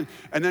plan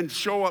and then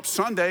show up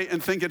Sunday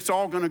and think it's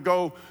all gonna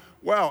go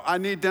well. I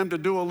need them to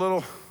do a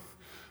little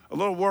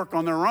work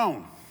on their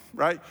own,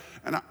 right?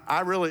 And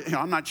I really,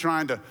 I'm not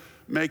trying to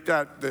make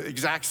that the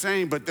exact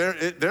same, but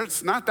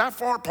it's not that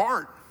far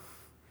apart.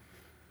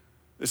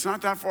 It's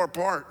not that far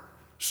apart.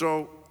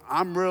 So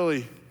I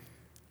really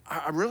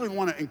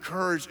want to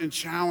encourage and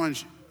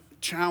challenge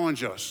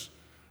us,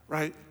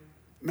 right?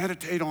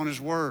 Meditate on his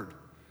word.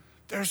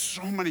 There's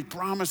so many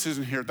promises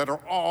in here that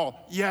are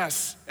all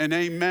yes and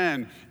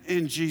amen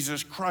in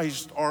Jesus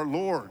Christ our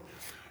Lord.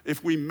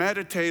 If we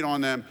meditate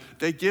on them,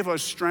 they give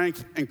us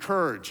strength and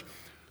courage.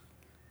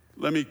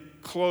 Let me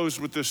close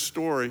with this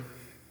story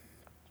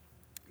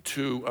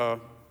to,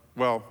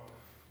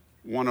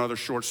 one other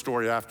short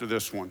story after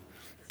this one.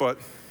 But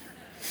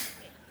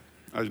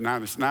now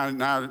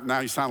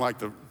you sound like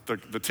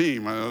the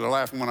team. They're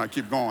laughing when I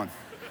keep going.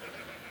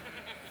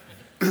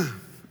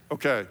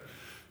 Okay,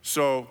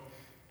 so,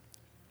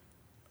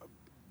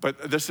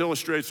 but this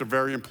illustrates a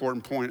very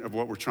important point of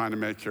what we're trying to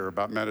make here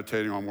about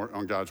meditating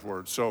on God's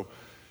word. So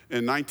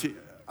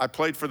I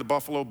played for the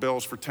Buffalo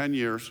Bills for 10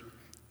 years,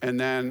 and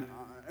then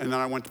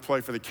I went to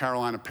play for the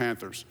Carolina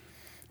Panthers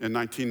in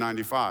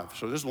 1995.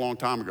 So this is a long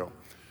time ago.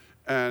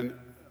 And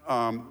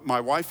my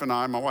wife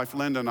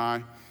Linda and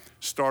I,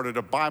 started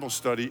a Bible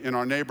study in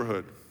our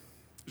neighborhood.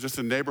 It was just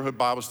a neighborhood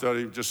Bible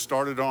study, just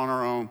started on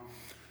our own.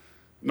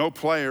 No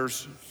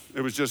players,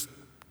 it was just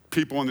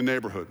people in the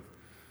neighborhood,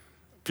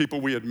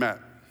 people we had met.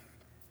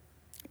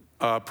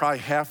 Probably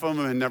half of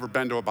them had never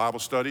been to a Bible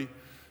study,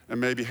 and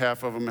maybe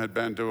half of them had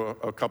been to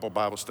a couple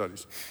Bible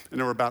studies. And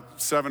there were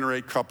about 7 or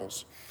 8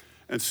 couples.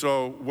 And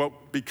so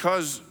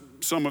because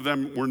some of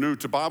them were new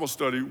to Bible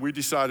study, we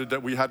decided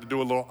that we had to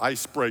do a little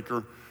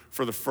icebreaker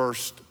for the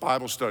first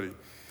Bible study.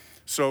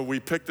 So we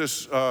picked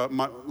this,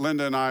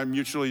 Linda and I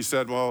mutually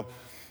said, well,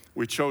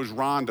 we chose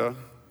Rhonda.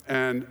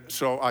 And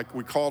so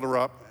we called her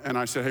up and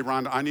I said, hey,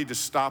 Rhonda, I need to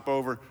stop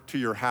over to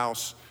your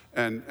house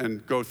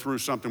and go through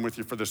something with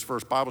you for this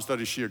first Bible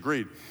study. She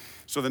agreed.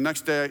 So the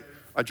next day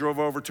I drove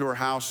over to her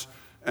house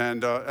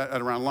and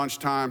at around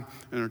lunchtime,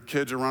 and her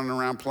kids are running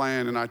around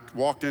playing, and I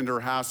walked into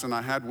her house and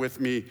I had with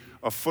me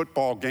a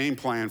football game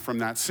plan from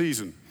that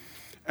season.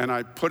 And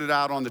I put it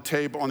out on the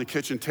table, on the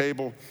kitchen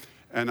table,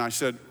 and I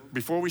said,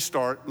 before we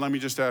start, let me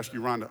just ask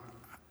you, Rhonda,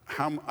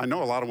 I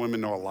know a lot of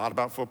women know a lot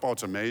about football.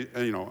 It's amazing,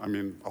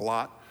 a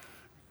lot.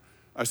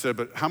 I said,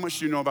 but how much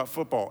do you know about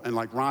football? And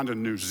like Rhonda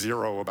knew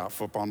zero about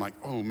football. I'm like,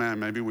 oh man,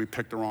 maybe we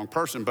picked the wrong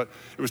person. But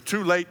it was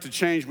too late to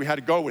change. We had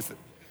to go with it.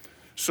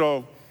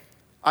 So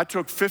I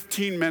took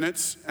 15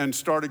 minutes and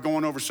started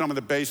going over some of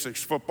the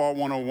basics, Football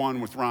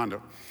 101 with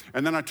Rhonda.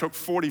 And then I took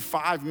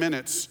 45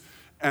 minutes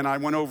and I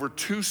went over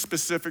 2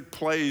 specific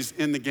plays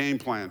in the game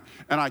plan.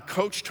 And I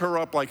coached her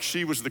up like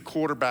she was the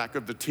quarterback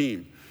of the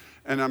team.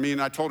 And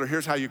I told her,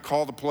 here's how you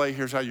call the play,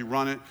 here's how you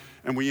run it,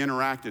 and we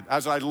interacted.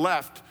 As I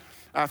left,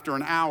 after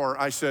an hour,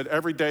 I said,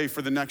 every day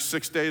for the next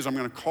 6 days, I'm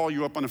gonna call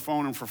you up on the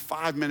phone, and for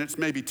 5 minutes,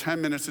 maybe 10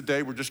 minutes a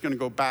day, we're just gonna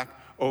go back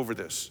over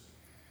this.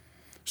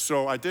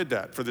 So I did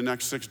that for the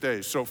next 6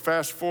 days. So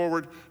fast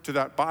forward to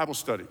that Bible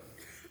study.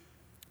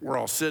 We're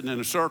all sitting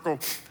in a circle,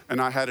 and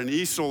I had an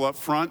easel up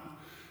front,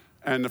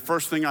 and the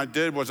first thing I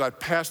did was I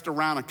passed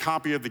around a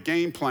copy of the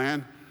game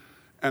plan,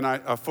 and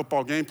a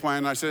football game plan,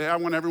 and I said, hey, I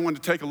want everyone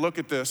to take a look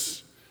at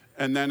this,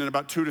 and then in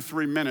about 2 to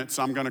 3 minutes,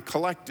 I'm gonna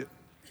collect it.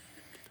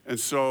 And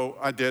so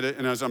I did it,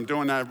 and as I'm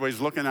doing that, everybody's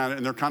looking at it,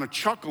 and they're kind of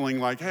chuckling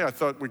like, hey, I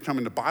thought we'd come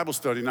into Bible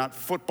study, not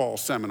football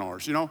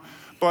seminars,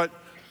 But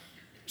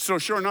so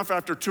sure enough,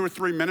 after 2 or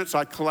 3 minutes,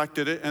 I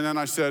collected it, and then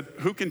I said,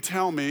 who can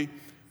tell me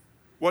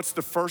what's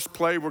the first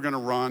play we're gonna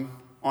run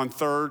on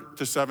 3rd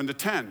to 7 to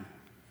 10?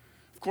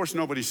 Of course,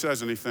 nobody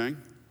says anything,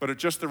 but at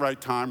just the right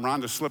time,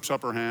 Rhonda slips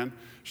up her hand.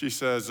 She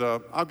says,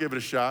 I'll give it a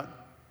shot.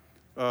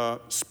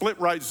 Split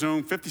right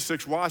zoom,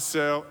 56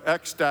 wassail,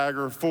 X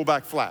dagger,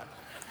 fullback flat.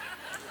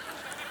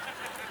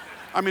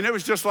 It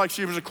was just like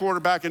she was a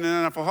quarterback in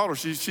an NFL huddle.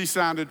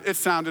 It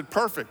sounded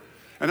perfect.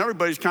 And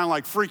everybody's kind of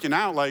like freaking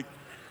out, like,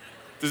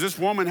 does this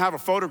woman have a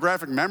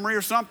photographic memory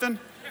or something?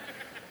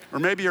 Or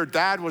maybe her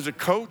dad was a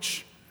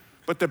coach?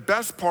 But the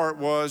best part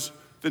was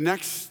the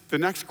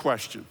next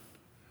question.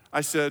 I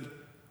said,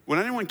 would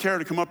anyone care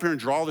to come up here and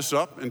draw this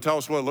up and tell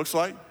us what it looks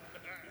like?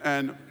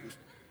 And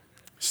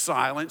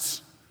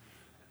silence.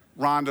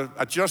 Rhonda,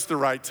 at just the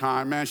right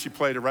time, man, she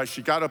played it right.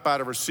 She got up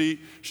out of her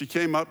seat. She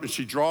came up and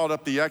she drawed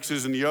up the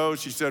X's and the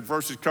O's. She said,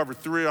 verses cover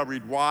 3, I'll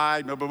read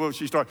wide. Blah, blah, blah.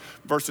 She started,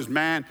 verses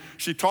man.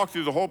 She talked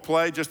through the whole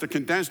play, just a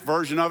condensed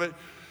version of it.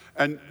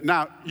 And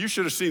now, you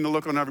should have seen the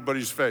look on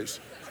everybody's face,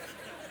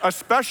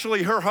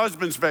 especially her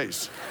husband's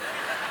face.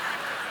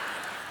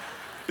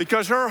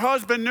 Because her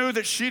husband knew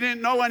that she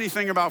didn't know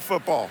anything about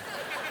football.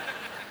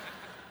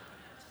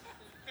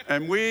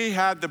 And we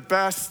had the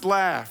best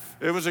laugh.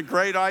 It was a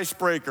great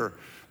icebreaker.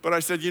 But I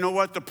said, you know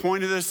what the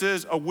point of this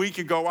is? A week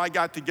ago, I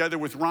got together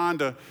with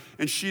Rhonda,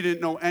 and she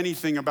didn't know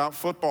anything about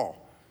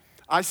football.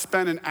 I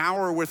spent an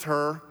hour with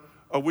her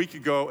a week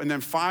ago and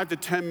then 5 to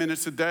 10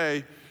 minutes a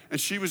day, and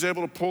she was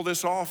able to pull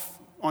this off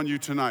on you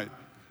tonight.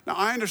 Now,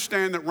 I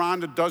understand that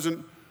Rhonda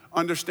doesn't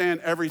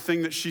understand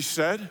everything that she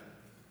said.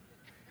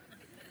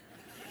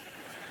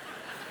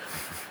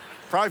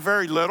 Probably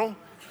very little.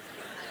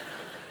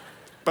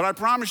 But I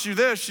promise you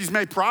this, she's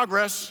made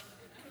progress.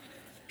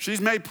 She's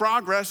made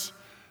progress.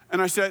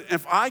 And I said,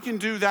 if I can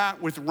do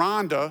that with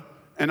Rhonda,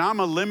 and I'm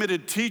a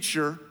limited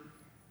teacher,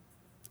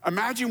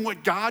 imagine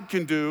what God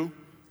can do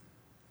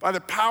by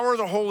the power of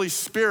the Holy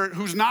Spirit,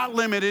 who's not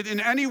limited in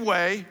any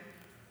way,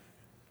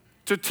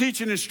 to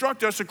teach and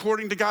instruct us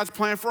according to God's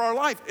plan for our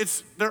life.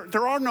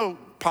 There are no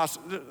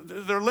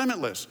they're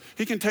limitless.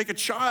 He can take a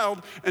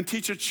child and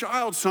teach a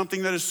child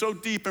something that is so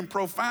deep and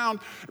profound.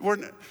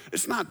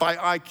 It's not by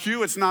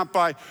IQ, it's not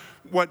by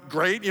what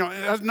grade, it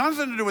has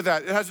nothing to do with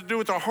that. It has to do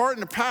with the heart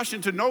and the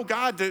passion to know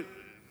God, to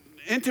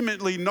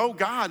intimately know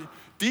God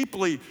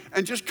deeply,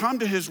 and just come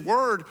to his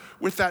word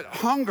with that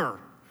hunger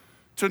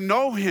to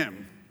know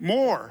him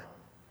more.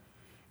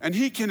 And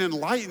he can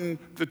enlighten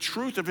the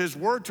truth of his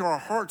word to our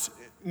hearts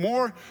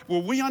more.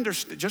 Will we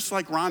understand, just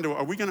like Rhonda,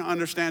 are we going to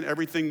understand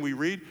everything we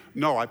read?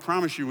 No, I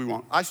promise you we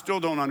won't. I still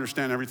don't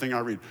understand everything I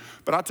read.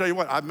 But I'll tell you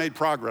what, I've made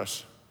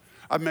progress.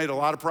 I've made a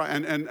lot of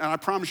progress, and I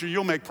promise you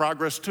you'll make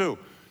progress too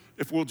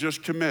if we'll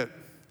just commit.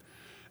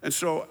 And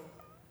so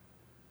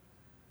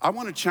I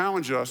want to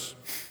challenge us.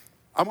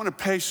 I want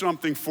to pay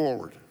something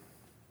forward.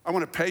 I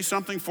want to pay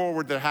something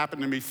forward that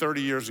happened to me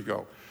 30 years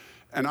ago.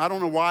 And I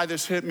don't know why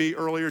this hit me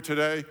earlier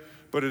today,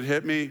 but it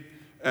hit me.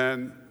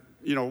 And,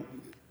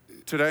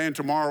 today and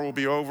tomorrow will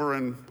be over,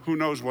 and who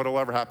knows what will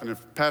ever happen.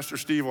 If Pastor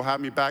Steve will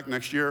have me back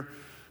next year,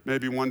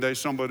 maybe one day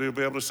somebody will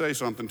be able to say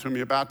something to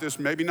me about this.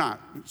 Maybe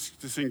not.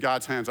 It's in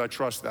God's hands. I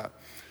trust that.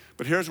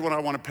 But here's what I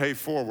want to pay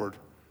forward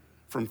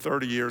from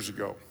 30 years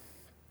ago.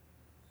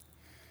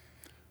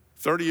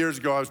 30 years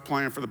ago, I was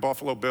playing for the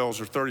Buffalo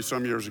Bills, or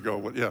 30-some years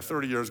ago.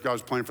 30 years ago, I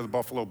was playing for the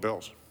Buffalo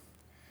Bills.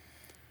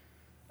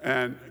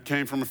 And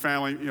came from a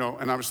family,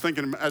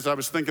 and as I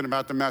was thinking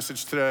about the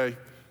message today,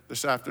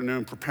 this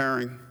afternoon,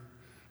 preparing,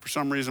 for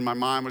some reason, my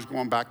mind was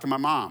going back to my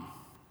mom,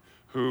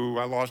 who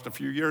I lost a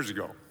few years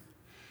ago.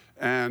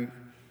 And,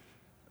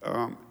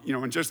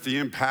 and just the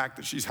impact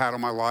that she's had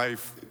on my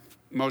life,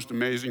 most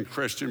amazing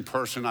Christian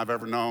person I've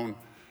ever known.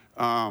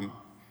 But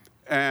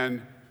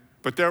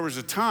there was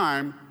a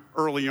time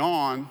early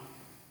on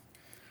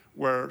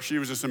where she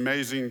was this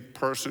amazing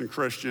person,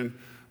 Christian,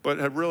 but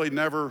had really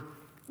never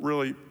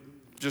really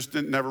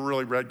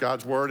read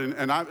God's word.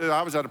 And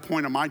I was at a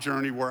point in my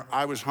journey where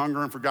I was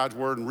hungering for God's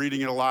word and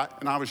reading it a lot,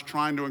 and I was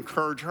trying to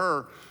encourage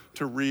her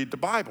to read the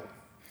Bible.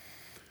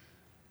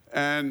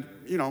 And,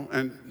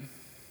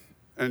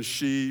 and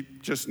she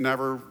just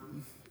never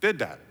did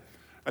that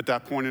at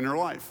that point in her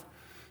life.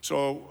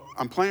 So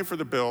I'm playing for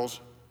the Bills.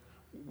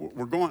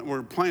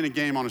 We're playing a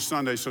game on a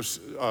Sunday, so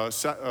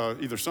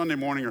either Sunday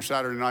morning or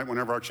Saturday night,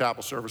 whenever our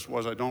chapel service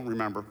was, I don't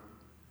remember.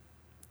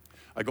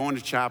 I go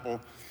into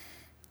chapel,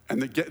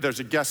 and there's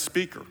a guest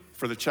speaker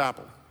for the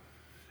chapel.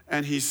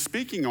 And he's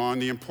speaking on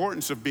the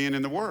importance of being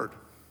in the Word.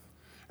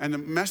 And the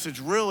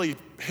message really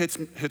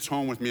hits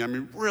home with me. I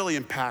mean, really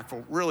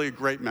impactful, really a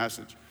great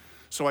message.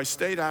 So I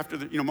stayed after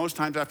most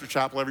times after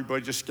chapel,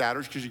 everybody just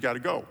scatters because you got to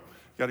go. You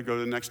got to go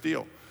to the next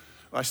deal.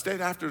 I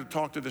stayed after to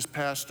talk to this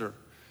pastor.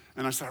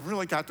 And I said, I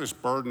really got this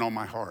burden on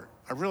my heart.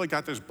 I've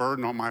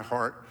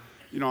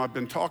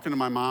been talking to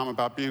my mom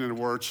about being in the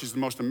Word. She's the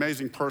most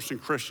amazing person,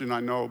 Christian I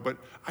know, but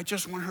I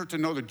just want her to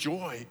know the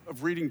joy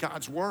of reading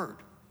God's Word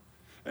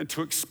and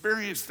to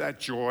experience that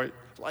joy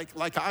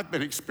like I've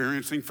been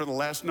experiencing for the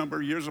last number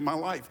of years of my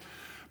life.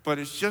 But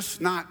it's just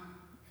not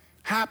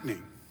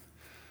happening.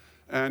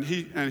 And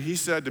he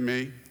said to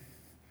me,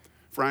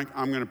 Frank,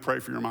 I'm going to pray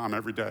for your mom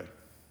every day.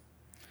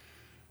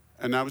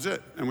 And that was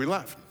it, and we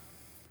left.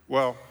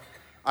 Well,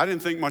 I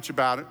didn't think much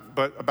about it,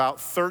 but about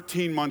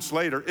 13 months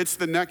later, it's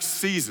the next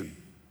season.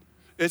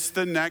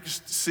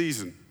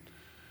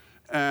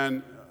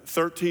 And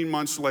 13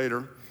 months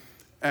later,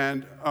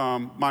 and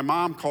my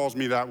mom calls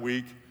me that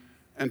week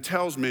and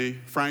tells me,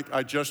 Frank,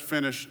 I just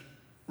finished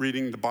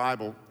reading the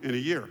Bible in a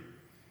year.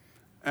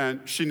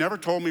 And she never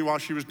told me while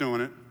she was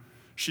doing it.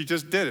 She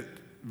just did it.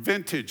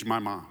 Vintage, my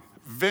mom.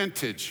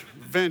 Vintage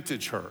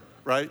her,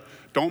 right?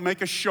 Don't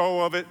make a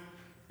show of it.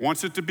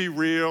 Wants it to be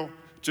real.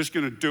 Just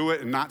going to do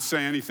it and not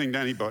say anything to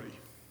anybody.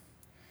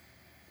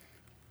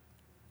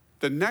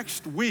 The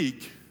next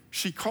week,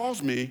 she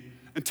calls me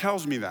and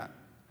tells me that.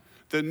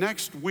 The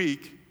next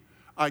week,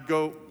 I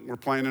go, we're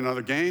playing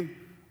another game.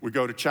 We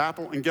go to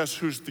chapel, and guess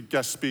who's the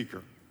guest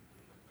speaker?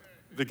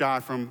 The guy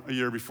from a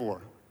year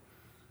before.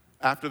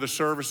 After the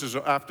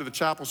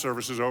chapel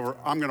service is over,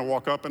 I'm going to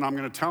walk up and I'm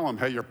going to tell him,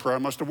 hey, your prayer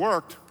must have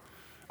worked.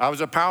 That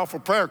was a powerful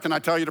prayer. Can I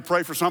tell you to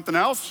pray for something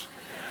else?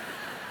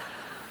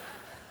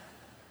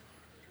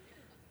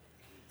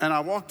 And I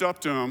walked up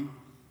to him,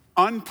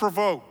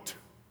 unprovoked.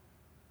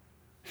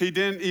 He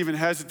didn't even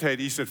hesitate.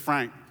 He said,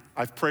 Frank,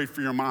 I've prayed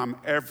for your mom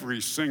every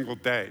single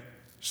day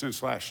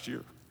since last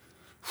year.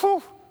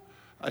 Whew.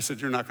 I said,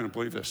 you're not going to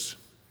believe this.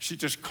 She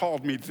just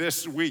called me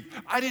this week.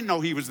 I didn't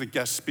know he was the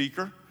guest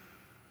speaker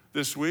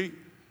this week.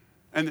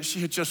 And she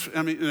had just,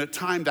 and it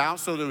timed out,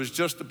 so there was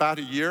just about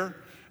a year.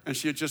 And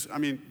she had just,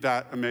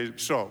 that amazing.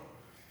 So,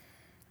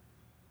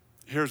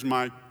 here's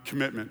my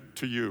commitment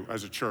to you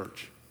as a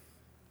church.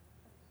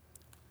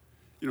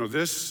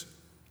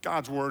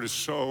 God's word is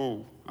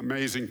so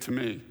amazing to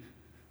me,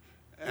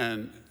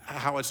 and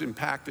how it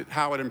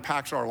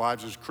impacts our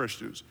lives as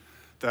Christians,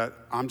 that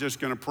I'm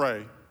just gonna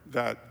pray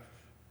that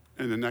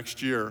in the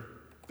next year,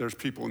 there's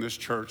people in this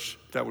church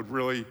that would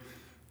really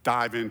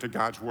dive into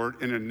God's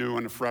word in a new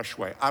and a fresh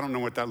way. I don't know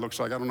what that looks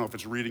like. I don't know if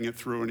it's reading it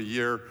through in a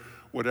year,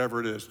 whatever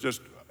it is,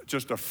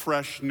 just a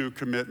fresh new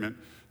commitment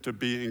to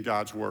be in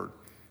God's word.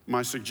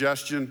 My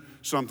suggestion,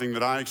 something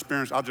that I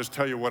experienced, I'll just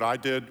tell you what I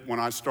did when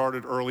I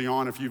started early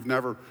on. If you've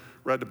never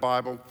read the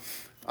Bible,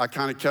 I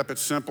kind of kept it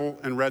simple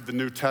and read the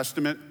New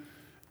Testament.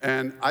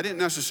 And I didn't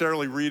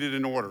necessarily read it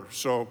in order.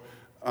 So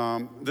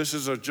this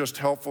is a just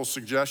helpful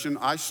suggestion.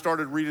 I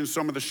started reading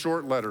some of the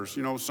short letters,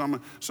 some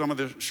of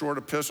the short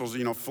epistles,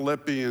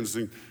 Philippians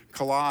and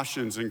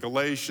Colossians and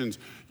Galatians,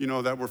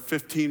 that were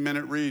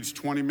 15-minute reads,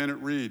 20-minute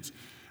reads.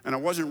 And I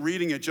wasn't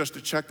reading it just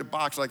to check the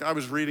box. Like, I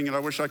was reading it, I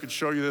wish I could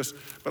show you this,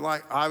 but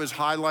I was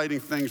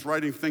highlighting things,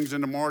 writing things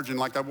in the margin.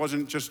 Like, I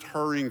wasn't just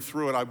hurrying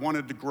through it. I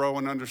wanted to grow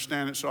and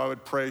understand it, so I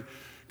would pray,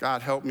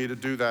 God, help me to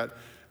do that.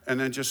 And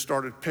then just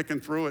started picking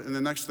through it. And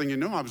the next thing you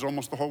know, I was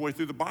almost the whole way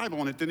through the Bible,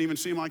 and it didn't even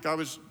seem like I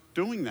was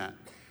doing that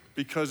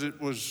because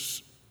it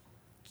was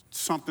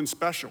something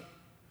special.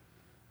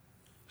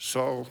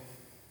 So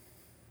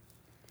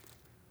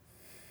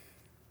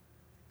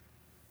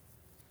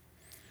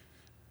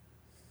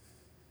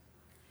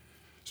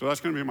that's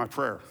going to be my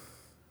prayer,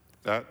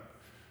 that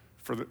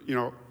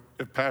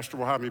if Pastor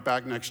will have me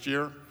back next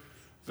year,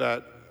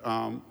 that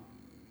I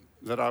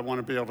want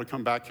to be able to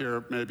come back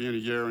here maybe in a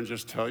year and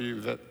just tell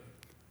you that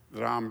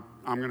I'm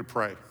going to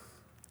pray.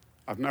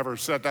 I've never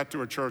said that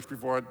to a church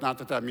before, not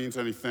that that means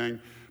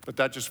anything, but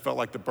that just felt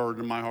like the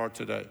burden in my heart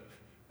today.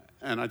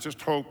 And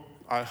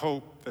I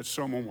hope that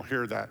someone will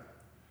hear that,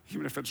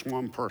 even if it's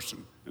one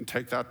person, and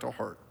take that to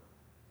heart.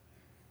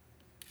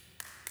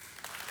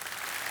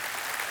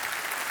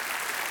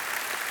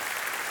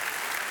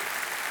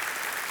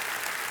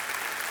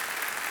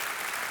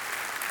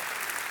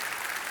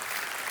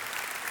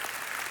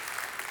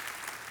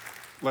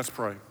 Let's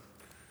pray.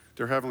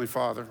 Dear Heavenly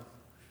Father,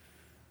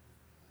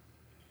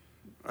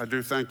 I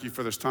do thank you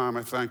for this time.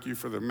 I thank you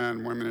for the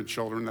men, women, and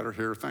children that are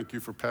here. Thank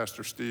you for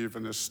Pastor Steve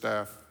and this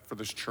staff, for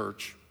this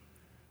church.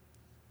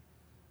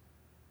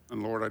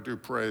 And Lord, I do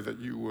pray that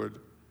you would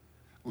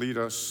lead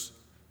us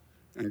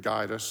and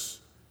guide us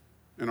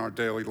in our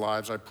daily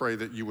lives. I pray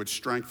that you would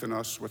strengthen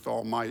us with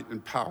all might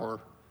and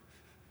power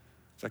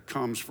that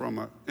comes from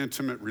an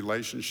intimate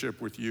relationship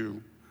with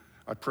you.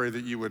 I pray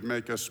that you would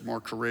make us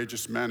more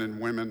courageous men and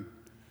women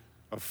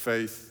of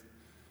faith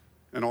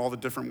in all the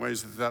different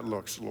ways that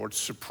looks. Lord,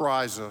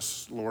 surprise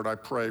us, Lord, I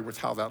pray, with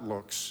how that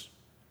looks.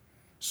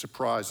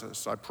 Surprise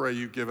us. I pray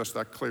you give us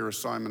that clear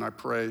assignment. I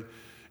pray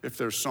if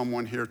there's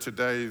someone here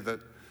today that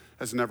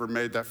has never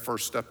made that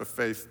first step of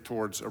faith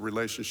towards a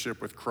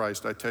relationship with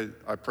Christ, I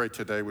pray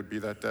today would be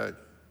that day.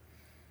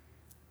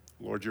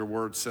 Lord, your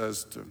word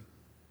says to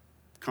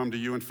come to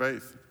you in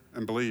faith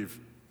and believe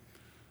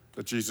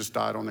that Jesus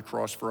died on the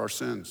cross for our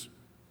sins.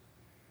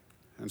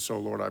 And so,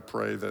 Lord, I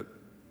pray that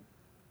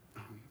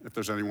if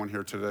there's anyone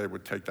here today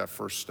would take that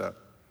first step.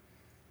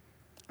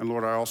 And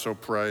Lord, I also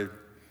pray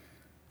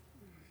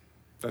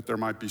that there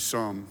might be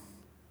some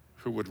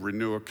who would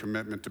renew a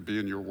commitment to be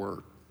in your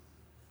word,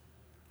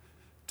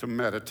 to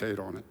meditate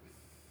on it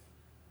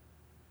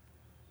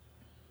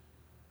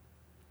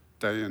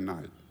day and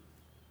night.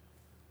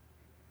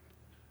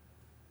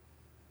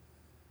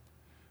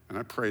 And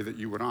I pray that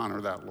you would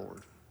honor that,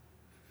 Lord,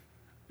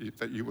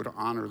 that you would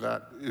honor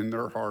that in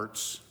their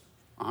hearts,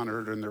 honor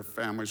it in their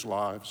families'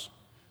 lives,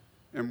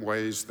 in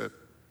ways that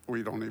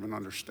we don't even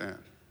understand.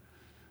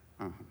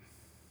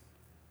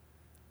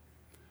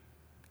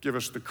 Give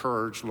us the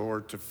courage,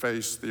 Lord, to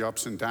face the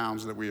ups and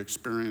downs that we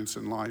experience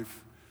in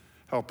life.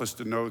 Help us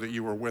to know that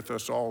you are with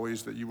us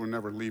always, that you will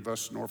never leave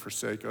us nor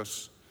forsake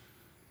us.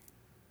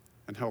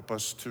 And help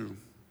us to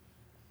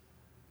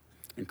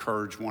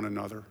encourage one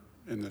another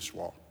in this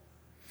walk.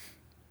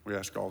 We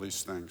ask all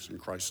these things in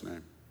Christ's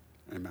name.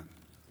 Amen.